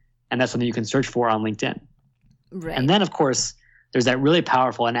Humanity, and that's something you can search for on LinkedIn. Right. And then, of course, there's that really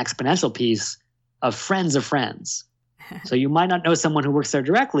powerful and exponential piece of friends of friends. So you might not know someone who works there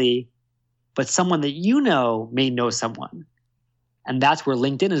directly, but someone that you know may know someone. And that's where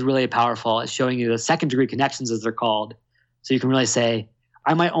LinkedIn is really powerful at showing you the second-degree connections, as they're called. So you can really say,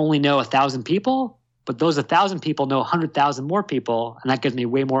 I might only know 1,000 people, but those 1,000 people know 100,000 more people, and that gives me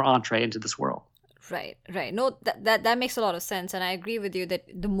way more entree into this world. Right. No, that makes a lot of sense. And I agree with you that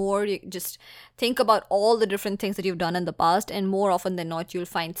the more you just think about all the different things that you've done in the past, and more often than not, you'll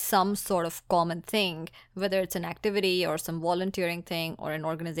find some sort of common thing, whether it's an activity or some volunteering thing or an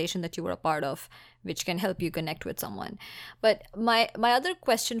organization that you were a part of, which can help you connect with someone. But my other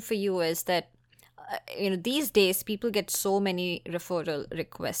question for you is that, these days people get so many referral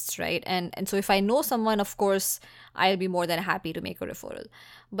requests, right? And so if I know someone, of course, I'll be more than happy to make a referral.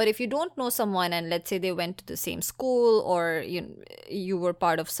 But if you don't know someone, and let's say they went to the same school, or you were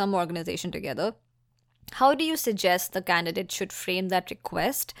part of some organization together, how do you suggest the candidate should frame that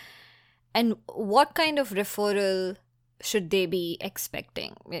request? And what kind of referral should they be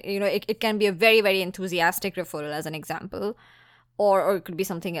expecting? It can be a very, very enthusiastic referral, as an example, or it could be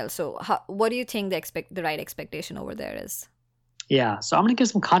something else. So what do you think the right expectation over there is? Yeah, so I'm going to give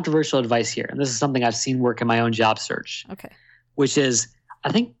some controversial advice here. And this is something I've seen work in my own job search. Okay. Which is,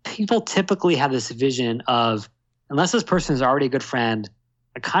 I think people typically have this vision of, unless this person is already a good friend,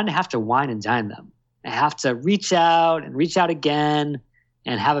 I kind of have to wine and dine them. I have to reach out again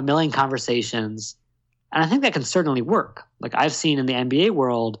and have a million conversations. And I think that can certainly work. Like I've seen in the MBA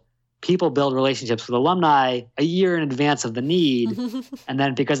world, people build relationships with alumni a year in advance of the need. And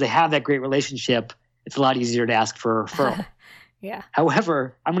then because they have that great relationship, it's a lot easier to ask for a referral. Yeah.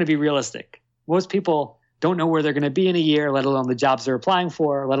 However, I'm going to be realistic. Most people don't know where they're going to be in a year, let alone the jobs they're applying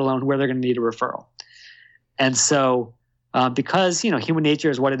for, let alone where they're going to need a referral. And so because, human nature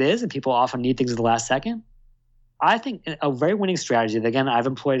is what it is and people often need things at the last second. I think a very winning strategy that, again, I've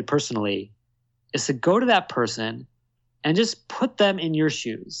employed personally is to go to that person and just put them in your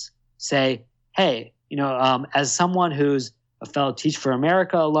shoes. Say, hey, as someone who's a fellow Teach for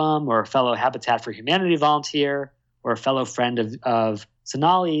America alum or a fellow Habitat for Humanity volunteer or a fellow friend of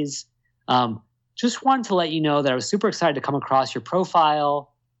Sonali's, just wanted to let you know that I was super excited to come across your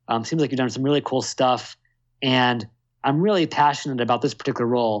profile. Seems like you've done some really cool stuff, and I'm really passionate about this particular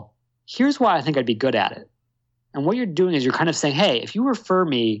role. Here's why I think I'd be good at it. And what you're doing is you're kind of saying, hey, if you refer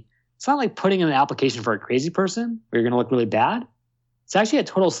me, it's not like putting in an application for a crazy person where you're going to look really bad. It's actually a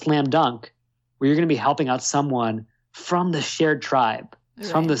total slam dunk where you're going to be helping out someone from the shared tribe, right,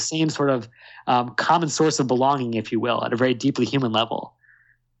 from the same sort of common source of belonging, if you will, at a very deeply human level.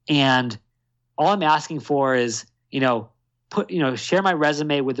 And all I'm asking for is, share my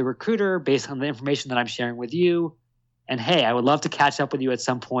resume with the recruiter based on the information that I'm sharing with you. And hey, I would love to catch up with you at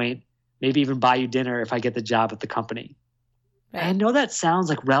some point, maybe even buy you dinner if I get the job at the company. Right. I know that sounds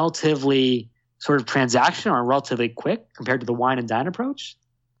like relatively sort of transactional or relatively quick compared to the wine and dine approach,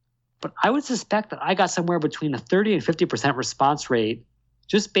 but I would suspect that I got somewhere between a 30 and 50% response rate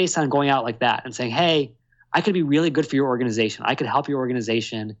just based on going out like that and saying, hey, I could be really good for your organization. I could help your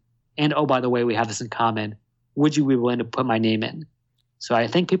organization. And oh, by the way, we have this in common. Would you be willing to put my name in? So I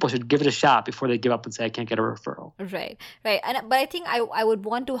think people should give it a shot before they give up and say, I can't get a referral. Right. But I think I would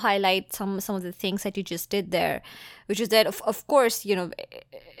want to highlight some of the things that you just did there, which is that, of course,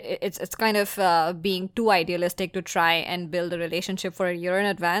 it's kind of being too idealistic to try and build a relationship for a year in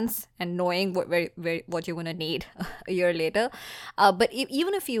advance and knowing what you're going to need a year later. But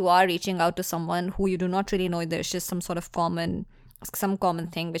even if you are reaching out to someone who you do not really know, there's just some common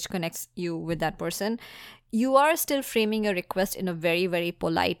thing which connects you with that person, you are still framing your request in a very, very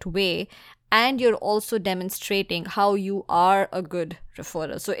polite way. And you're also demonstrating how you are a good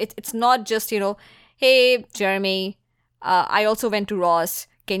referral. So it's not just, hey, Jeremy, I also went to Ross.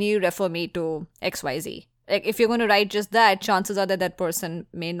 Can you refer me to XYZ? Like, if you're going to write just that, chances are that person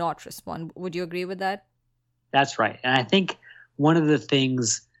may not respond. Would you agree with that? That's right. And I think one of the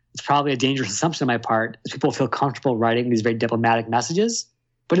things, it's probably a dangerous assumption on my part, is people feel comfortable writing these very diplomatic messages,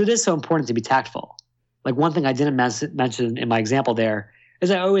 but it is so important to be tactful. Like, one thing I didn't mention in my example there is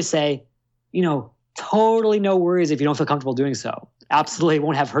I always say, totally no worries if you don't feel comfortable doing so. Absolutely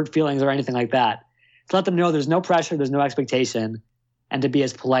won't have hurt feelings or anything like that. To let them know there's no pressure, there's no expectation, and to be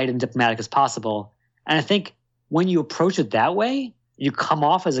as polite and diplomatic as possible. And I think when you approach it that way, you come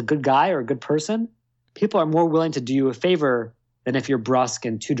off as a good guy or a good person, people are more willing to do you a favor than if you're brusque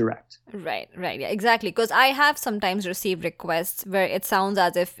and too direct. Right. Yeah, exactly. Because I have sometimes received requests where it sounds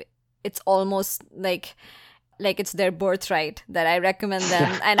as if it's almost like it's their birthright that I recommend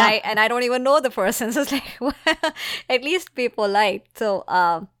them, and I don't even know the person. So it's like, well, at least be polite. So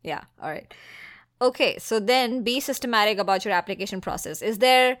yeah, all right, okay. So then, be systematic about your application process. Is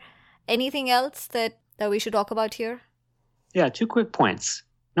there anything else that we should talk about here? Yeah, 2 quick points.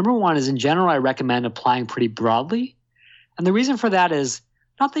 Number 1 is, in general, I recommend applying pretty broadly, and the reason for that is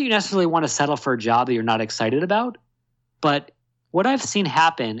not that you necessarily want to settle for a job that you're not excited about, but what I've seen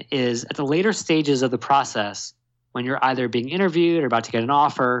happen is at the later stages of the process, when you're either being interviewed or about to get an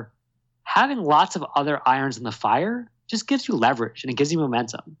offer, having lots of other irons in the fire just gives you leverage and it gives you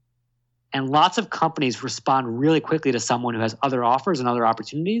momentum. And lots of companies respond really quickly to someone who has other offers and other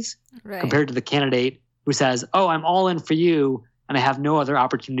opportunities, right, compared to the candidate who says, oh, I'm all in for you and I have no other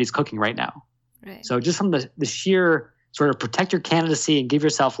opportunities cooking right now. Right. So just from the sheer sort of protect your candidacy and give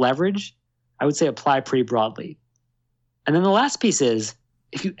yourself leverage, I would say apply pretty broadly. And then the last piece is,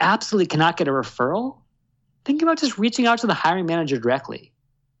 if you absolutely cannot get a referral, think about just reaching out to the hiring manager directly.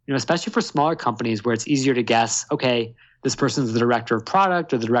 Especially for smaller companies where it's easier to guess, okay, this person's the director of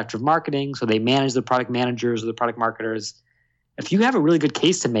product or the director of marketing, so they manage the product managers or the product marketers. If you have a really good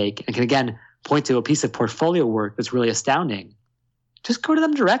case to make and can, again, point to a piece of portfolio work that's really astounding, just go to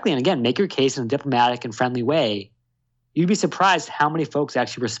them directly and, again, make your case in a diplomatic and friendly way. You'd be surprised how many folks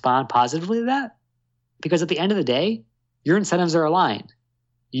actually respond positively to that. Because at the end of the day, your incentives are aligned.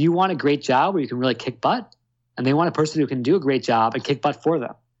 You want a great job where you can really kick butt, and they want a person who can do a great job and kick butt for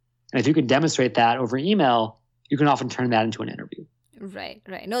them. And if you can demonstrate that over email, you can often turn that into an interview. Right.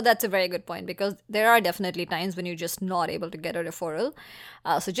 No, that's a very good point, because there are definitely times when you're just not able to get a referral.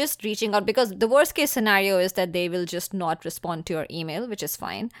 So just reaching out, because the worst case scenario is that they will just not respond to your email, which is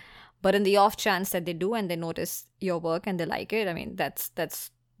fine. But in the off chance that they do and they notice your work and they like it, I mean, that's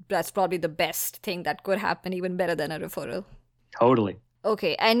probably the best thing that could happen, even better than a referral. Totally.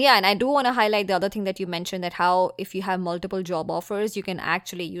 Okay. And yeah, and I do want to highlight the other thing that you mentioned, that how if you have multiple job offers, you can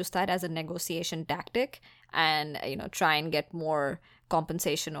actually use that as a negotiation tactic and, try and get more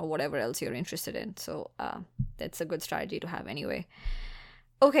compensation or whatever else you're interested in. So that's a good strategy to have anyway.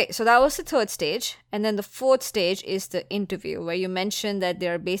 Okay, so that was the third stage. And then the fourth stage is the interview, where you mentioned that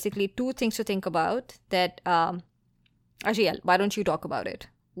there are basically two things to think about that, actually, yeah, why don't you talk about it?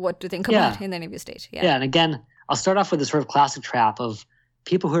 What to think Yeah. about in the interview stage? Yeah. Yeah. And again, I'll start off with the sort of classic trap of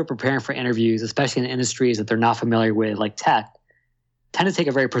people who are preparing for interviews, especially in industries that they're not familiar with, like tech, tend to take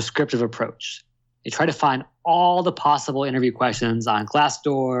a very prescriptive approach. They try to find all the possible interview questions on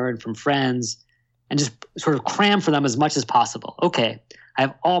Glassdoor and from friends and just sort of cram for them as much as possible. Okay, I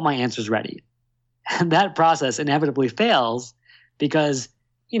have all my answers ready. And that process inevitably fails because,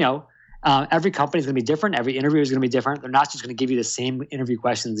 every company is going to be different. Every interview is going to be different. They're not just going to give you the same interview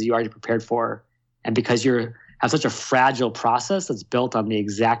questions that you already prepared for. And because you have such a fragile process that's built on the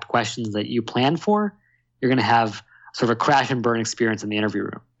exact questions that you planned for, you're going to have sort of a crash and burn experience in the interview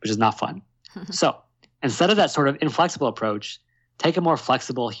room, which is not fun. So instead of that sort of inflexible approach, take a more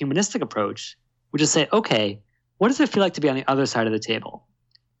flexible, humanistic approach, which is say, okay, what does it feel like to be on the other side of the table?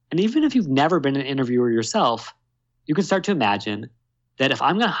 And even if you've never been an interviewer yourself, you can start to imagine that if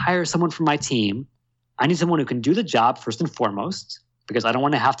I'm going to hire someone from my team, I need someone who can do the job first and foremost, because I don't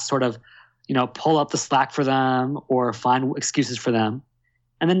want to have to sort of, pull up the slack for them or find excuses for them.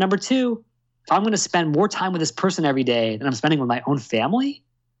 And then number two, if I'm going to spend more time with this person every day than I'm spending with my own family,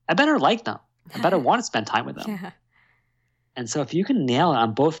 I better like them. I better want to spend time with them. Yeah. And so if you can nail it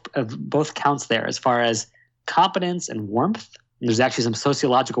on both counts there, as far as competence and warmth, and there's actually some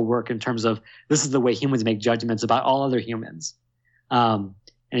sociological work in terms of this is the way humans make judgments about all other humans. And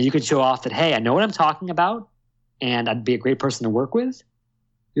you can show off that, hey, I know what I'm talking about and I'd be a great person to work with.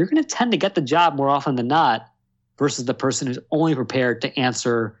 You're going to tend to get the job more often than not versus the person who's only prepared to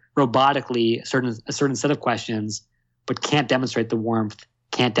answer robotically a certain set of questions, but can't demonstrate the warmth,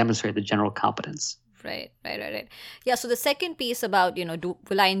 can't demonstrate the general competence. Right. Yeah. So the second piece about,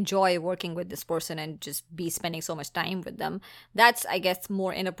 will I enjoy working with this person and just be spending so much time with them? That's, I guess,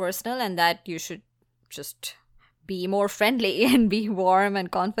 more interpersonal, and that you should just be more friendly and be warm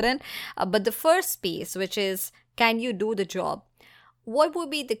and confident. But the first piece, which is, can you do the job? What would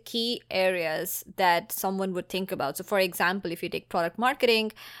be the key areas that someone would think about? So, for example, if you take product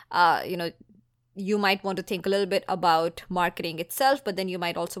marketing, you might want to think a little bit about marketing itself, but then you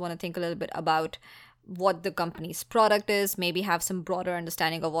might also want to think a little bit about what the company's product is, maybe have some broader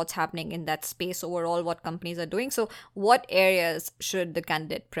understanding of what's happening in that space overall, what companies are doing. So what areas should the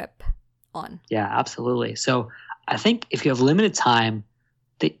candidate prep on? Yeah, absolutely. So I think if you have limited time,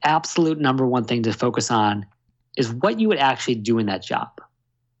 the absolute number one thing to focus on is what you would actually do in that job.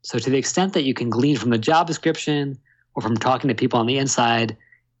 So to the extent that you can glean from the job description or from talking to people on the inside,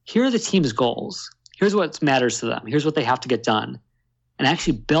 here are the team's goals. Here's what matters to them. Here's what they have to get done. And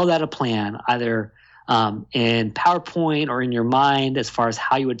actually build out a plan, either in PowerPoint or in your mind, as far as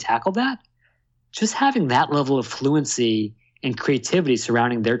how you would tackle that. Just having that level of fluency and creativity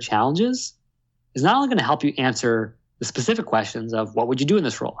surrounding their challenges is not only going to help you answer the specific questions of what would you do in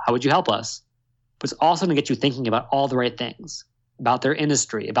this role? How would you help us? But it's also going to get you thinking about all the right things, about their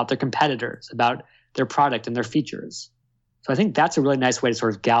industry, about their competitors, about their product and their features. So I think that's a really nice way to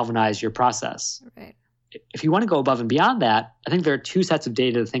sort of galvanize your process. Right. If you want to go above and beyond that, I think there are two sets of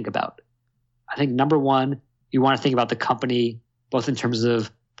data to think about. I think number one, you want to think about the company, both in terms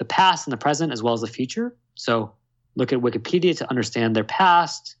of the past and the present, as well as the future. So look at Wikipedia to understand their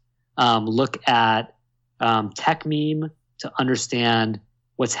past. Look at TechMeme to understand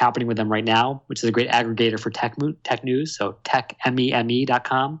what's happening with them right now, which is a great aggregator for tech news. So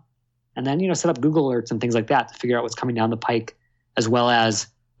techmeme.com. And then, set up Google alerts and things like that to figure out what's coming down the pike, as well as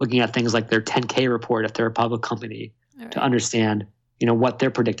looking at things like their 10K report if they're a public company to understand, what they're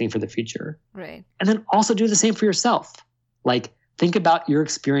predicting for the future. Right. And then also do the same for yourself. Like, think about your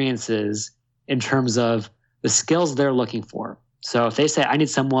experiences in terms of the skills they're looking for. So if they say, I need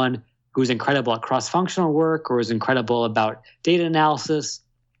someone who's incredible at cross-functional work or is incredible about data analysis,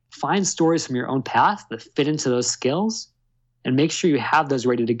 find stories from your own past that fit into those skills and make sure you have those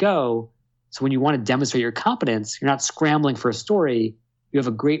ready to go. So when you want to demonstrate your competence, you're not scrambling for a story. You have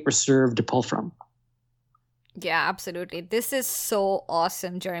a great reserve to pull from. Yeah, absolutely. This is so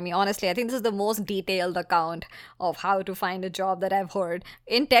awesome, Jeremy. Honestly, I think this is the most detailed account of how to find a job that I've heard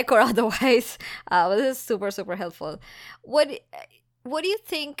in tech or otherwise. This is super, super helpful. What do you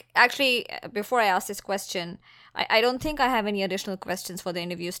think? Actually, before I ask this question, I don't think I have any additional questions for the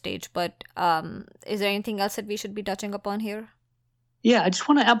interview stage, but is there anything else that we should be touching upon here? Yeah, I just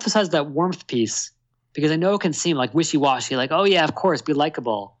want to emphasize that warmth piece. because I know it can seem like wishy-washy, like, oh yeah, of course, be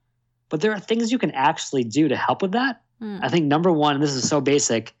likable. But there are things you can actually do to help with that. I think number one, and this is so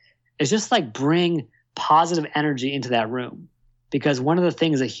basic, is just like bring positive energy into that room. Because one of the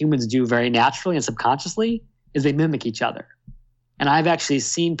things that humans do very naturally and subconsciously is they mimic each other. And I've actually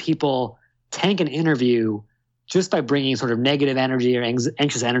seen people tank an interview just by bringing sort of negative energy or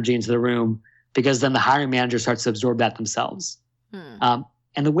anxious energy into the room, because then the hiring manager starts to absorb that themselves. And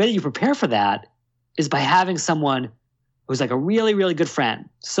the way that you prepare for that is by having someone who's like a really, really good friend,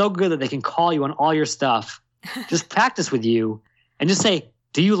 so good that they can call you on all your stuff, just practice with you and just say,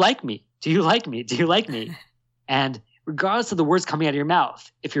 do you like me? Do you like me? Do you like me? And regardless of the words coming out of your mouth,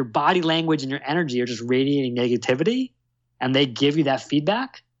 if your body language and your energy are just radiating negativity and they give you that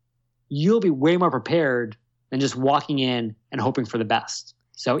feedback, you'll be way more prepared than just walking in and hoping for the best.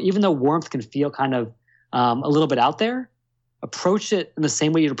 So even though warmth can feel kind of a little bit out there, approach it in the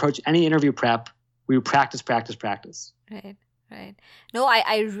same way you'd approach any interview prep, where you practice, practice, practice. Right, right. No,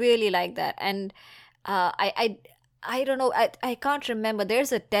 I really like that. And I don't know, I can't remember.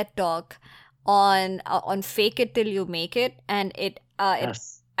 There's a TED Talk on fake it till you make it, and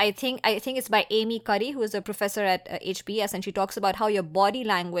Yes. I think it's by Amy Curry, who is a professor at HBS, and she talks about how your body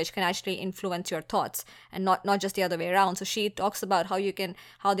language can actually influence your thoughts, and not just the other way around. So she talks about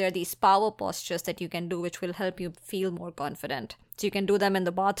how there are these power postures that you can do, which will help you feel more confident. So you can do them in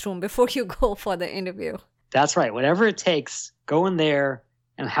the bathroom before you go for the interview. That's right. Whatever it takes, go in there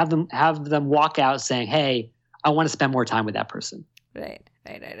and have them walk out saying, "Hey, I want to spend more time with that person." Right.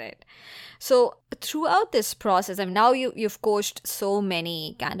 So throughout this process, I mean, now you've coached so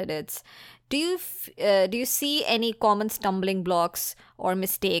many candidates. Do you see any common stumbling blocks or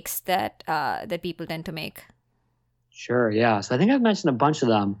mistakes that people tend to make? Sure. Yeah. So I think I've mentioned a bunch of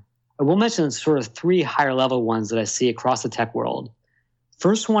them. I will mention sort of 3 higher level ones that I see across the tech world.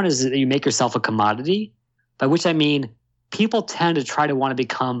 First one is that you make yourself a commodity, by which I mean people tend to try to want to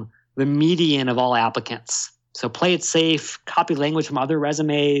become the median of all applicants. So play it safe, copy language from other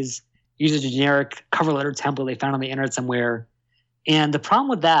resumes, use a generic cover letter template they found on the internet somewhere. And the problem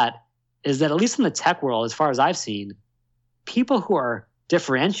with that is that, at least in the tech world, as far as I've seen, people who are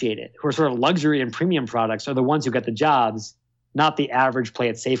differentiated, who are sort of luxury and premium products, are the ones who get the jobs, not the average play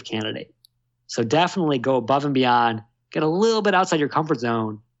it safe candidate. So definitely go above and beyond, get a little bit outside your comfort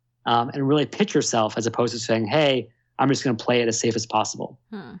zone, and really pitch yourself, as opposed to saying, hey, I'm just going to play it as safe as possible.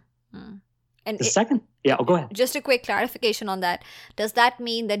 And go ahead. Just a quick clarification on that. Does that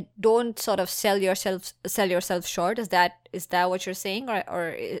mean that don't sort of sell yourself short? Is that what you're saying,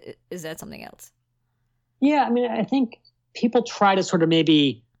 or is that something else? Yeah, I mean, I think people try to sort of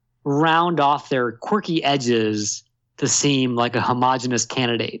maybe round off their quirky edges to seem like a homogenous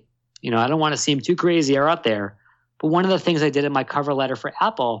candidate. I don't want to seem too crazy or out there. But one of the things I did in my cover letter for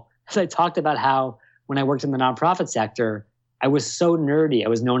Apple is I talked about how when I worked in the nonprofit sector, I was so nerdy. I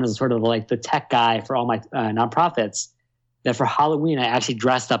was known as sort of like the tech guy for all my nonprofits, that for Halloween, I actually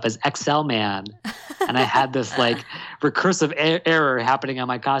dressed up as Excel Man. And I had this like recursive error happening on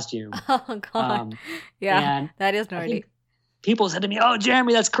my costume. Oh, God. Yeah, that is nerdy. People said to me, "Oh,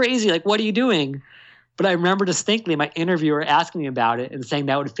 Jeremy, that's crazy. Like, what are you doing?" But I remember distinctly my interviewer asking me about it and saying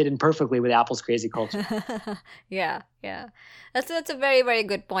that would fit in perfectly with Apple's crazy culture. Yeah. That's a very, very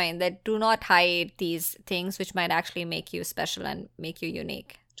good point, that do not hide these things which might actually make you special and make you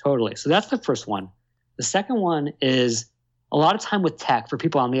unique. Totally. So that's the first one. The second one is, a lot of time with tech, for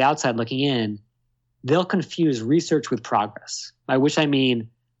people on the outside looking in, they'll confuse research with progress, by which I mean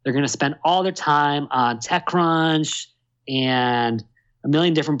they're going to spend all their time on TechCrunch and a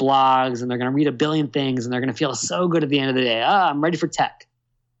million different blogs, and they're going to read a billion things, and they're going to feel so good at the end of the day. I'm ready for tech.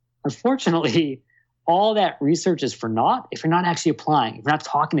 Unfortunately, all that research is for naught if you're not actually applying, if you're not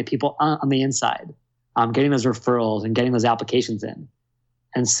talking to people on the inside, getting those referrals and getting those applications in.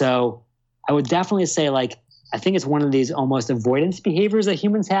 And so I would definitely say, I think it's one of these almost avoidance behaviors that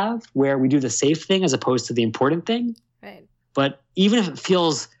humans have, where we do the safe thing as opposed to the important thing. Right. But even if it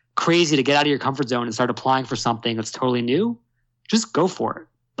feels crazy to get out of your comfort zone and start applying for something that's totally new, just go for it.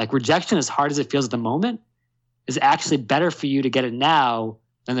 Like, rejection, as hard as it feels at the moment, is actually better for you to get it now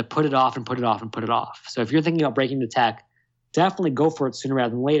than to put it off and put it off and put it off. So if you're thinking about breaking into tech, definitely go for it sooner rather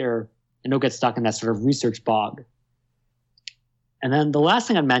than later, and don't get stuck in that sort of research bog. And then the last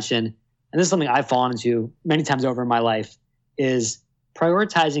thing I'd mention, and this is something I've fallen into many times over in my life, is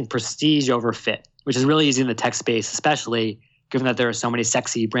prioritizing prestige over fit, which is really easy in the tech space, especially given that there are so many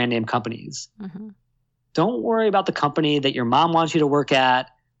sexy brand name companies. Mm-hmm. Don't worry about the company that your mom wants you to work at,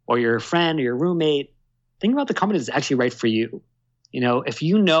 or your friend or your roommate. Think about the company that's actually right for you. If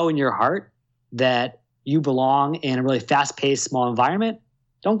you know in your heart that you belong in a really fast-paced, small environment,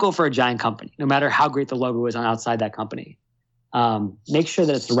 don't go for a giant company, no matter how great the logo is on outside that company. Make sure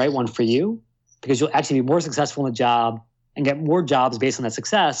that it's the right one for you, because you'll actually be more successful in the job and get more jobs based on that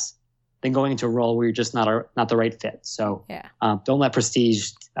success than going into a role where you're just not the right fit. So don't let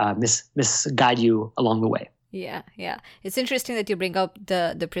prestige misguide you along the way. Yeah. It's interesting that you bring up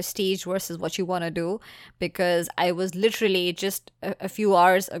the prestige versus what you want to do, because I was literally just a few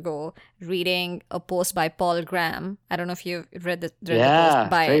hours ago reading a post by Paul Graham. I don't know if you've read the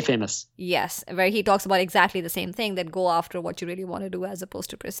post by... very famous. Yes, where he talks about exactly the same thing, that go after what you really want to do as opposed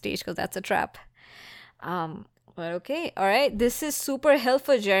to prestige, because that's a trap. But okay, all right. This is super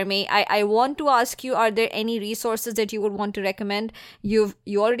helpful, Jeremy. I want to ask you, are there any resources that you would want to recommend? You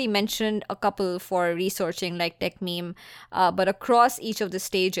already mentioned a couple for researching, like TechMeme, but across each of the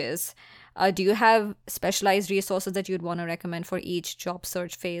stages, do you have specialized resources that you'd want to recommend for each job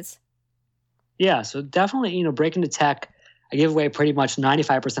search phase? Yeah, so definitely, break into tech. I give away pretty much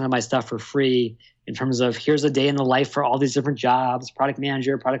 95% of my stuff for free in terms of here's a day in the life for all these different jobs, product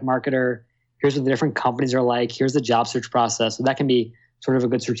manager, product marketer. Here's what the different companies are like. Here's the job search process. So that can be sort of a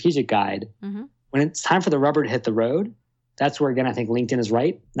good strategic guide. Mm-hmm. When it's time for the rubber to hit the road, that's where, again, I think LinkedIn is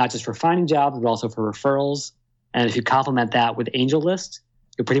right, not just for finding jobs, but also for referrals. And if you complement that with AngelList,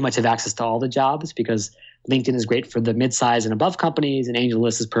 you'll pretty much have access to all the jobs, because LinkedIn is great for the mid-size and above companies, and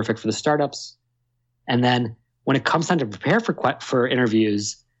AngelList is perfect for the startups. And then when it comes time to prepare for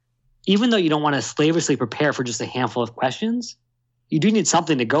interviews, even though you don't want to slavishly prepare for just a handful of questions, you do need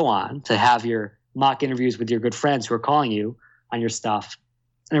something to go on to have your mock interviews with your good friends who are calling you on your stuff.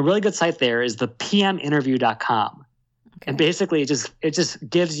 And a really good site there is the pminterview.com. Okay. And basically it just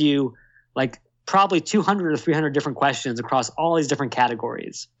gives you like probably 200 or 300 different questions across all these different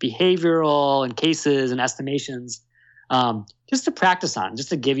categories, behavioral and cases and estimations, just to practice on, just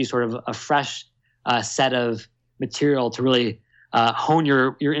to give you sort of a fresh set of material to really hone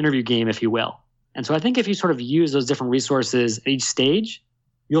your interview game, if you will. And so I think if you sort of use those different resources at each stage,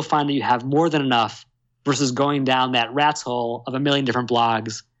 you'll find that you have more than enough versus going down that rat's hole of a million different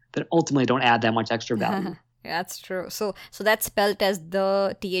blogs that ultimately don't add that much extra value. Yeah, that's true. So that's spelled as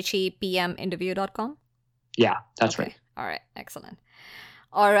the thepminterview.com? Yeah, that's right. All right. Excellent.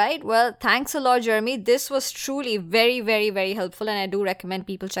 All right. Well, thanks a lot, Jeremy. This was truly very, very, very helpful. And I do recommend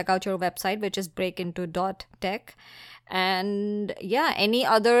people check out your website, which is breakinto.tech. And yeah, any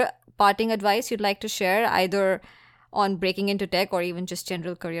other parting advice you'd like to share, either on breaking into tech or even just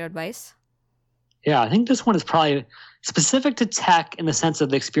general career advice? Yeah, I think this one is probably specific to tech in the sense of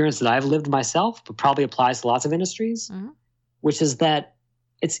the experience that I've lived myself, but probably applies to lots of industries, which is that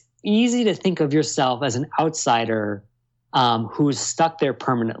it's easy to think of yourself as an outsider who's stuck there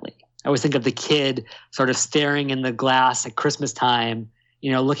permanently. I always think of the kid sort of staring in the glass at Christmas time,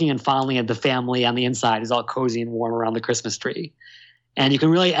 looking and fondling at the family on the inside who's all cozy and warm around the Christmas tree. And you can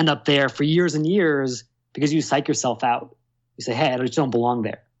really end up there for years and years because you psych yourself out. You say, hey, I just don't belong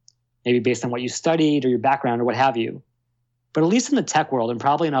there. Maybe based on what you studied or your background or what have you. But at least in the tech world and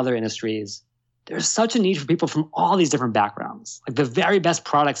probably in other industries, there's such a need for people from all these different backgrounds. Like the very best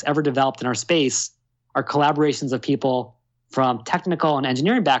products ever developed in our space are collaborations of people from technical and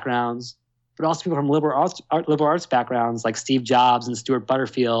engineering backgrounds, but also people from liberal arts backgrounds like Steve Jobs and Stuart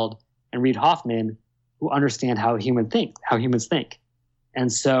Butterfield and Reid Hoffman, who understand how humans think. And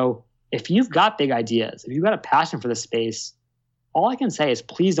so if you've got big ideas, if you've got a passion for this space, all I can say is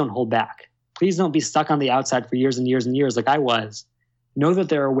please don't hold back. Please don't be stuck on the outside for years and years and years like I was. Know that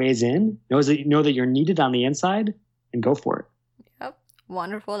there are ways in, know that you're needed on the inside, and go for it. Yep.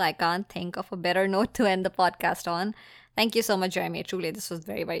 Wonderful. I can't think of a better note to end the podcast on. Thank you so much, Jeremy. Truly, this was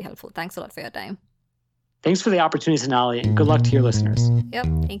very, very helpful. Thanks a lot for your time. Thanks for the opportunity, Sonali, and good luck to your listeners. Yep.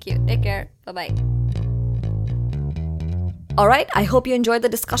 Thank you. Take care. Bye-bye. All right, I hope you enjoyed the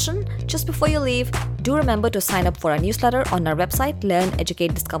discussion. Just before you leave, do remember to sign up for our newsletter on our website,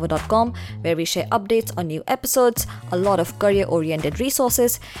 learneducatediscover.com, where we share updates on new episodes, a lot of career-oriented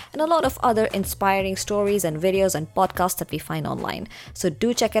resources, and a lot of other inspiring stories and videos and podcasts that we find online. So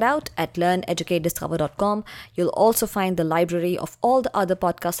do check it out at learneducatediscover.com. You'll also find the library of all the other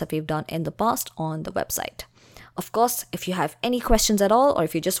podcasts that we've done in the past on the website. Of course, if you have any questions at all, or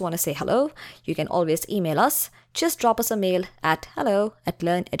if you just want to say hello, you can always email us. Just drop us a mail at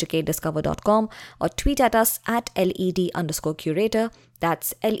hello@learneducatediscover.com or tweet at us at LED_curator.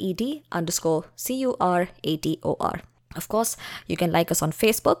 That's LED_CURATOR. Of course, you can like us on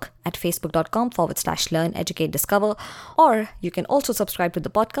Facebook at facebook.com/learneducatediscover, or you can also subscribe to the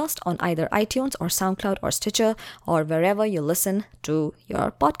podcast on either iTunes or SoundCloud or Stitcher or wherever you listen to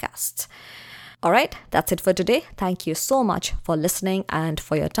your podcasts. All right, that's it for today. Thank you so much for listening and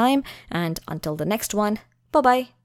for your time. And until the next one, bye-bye.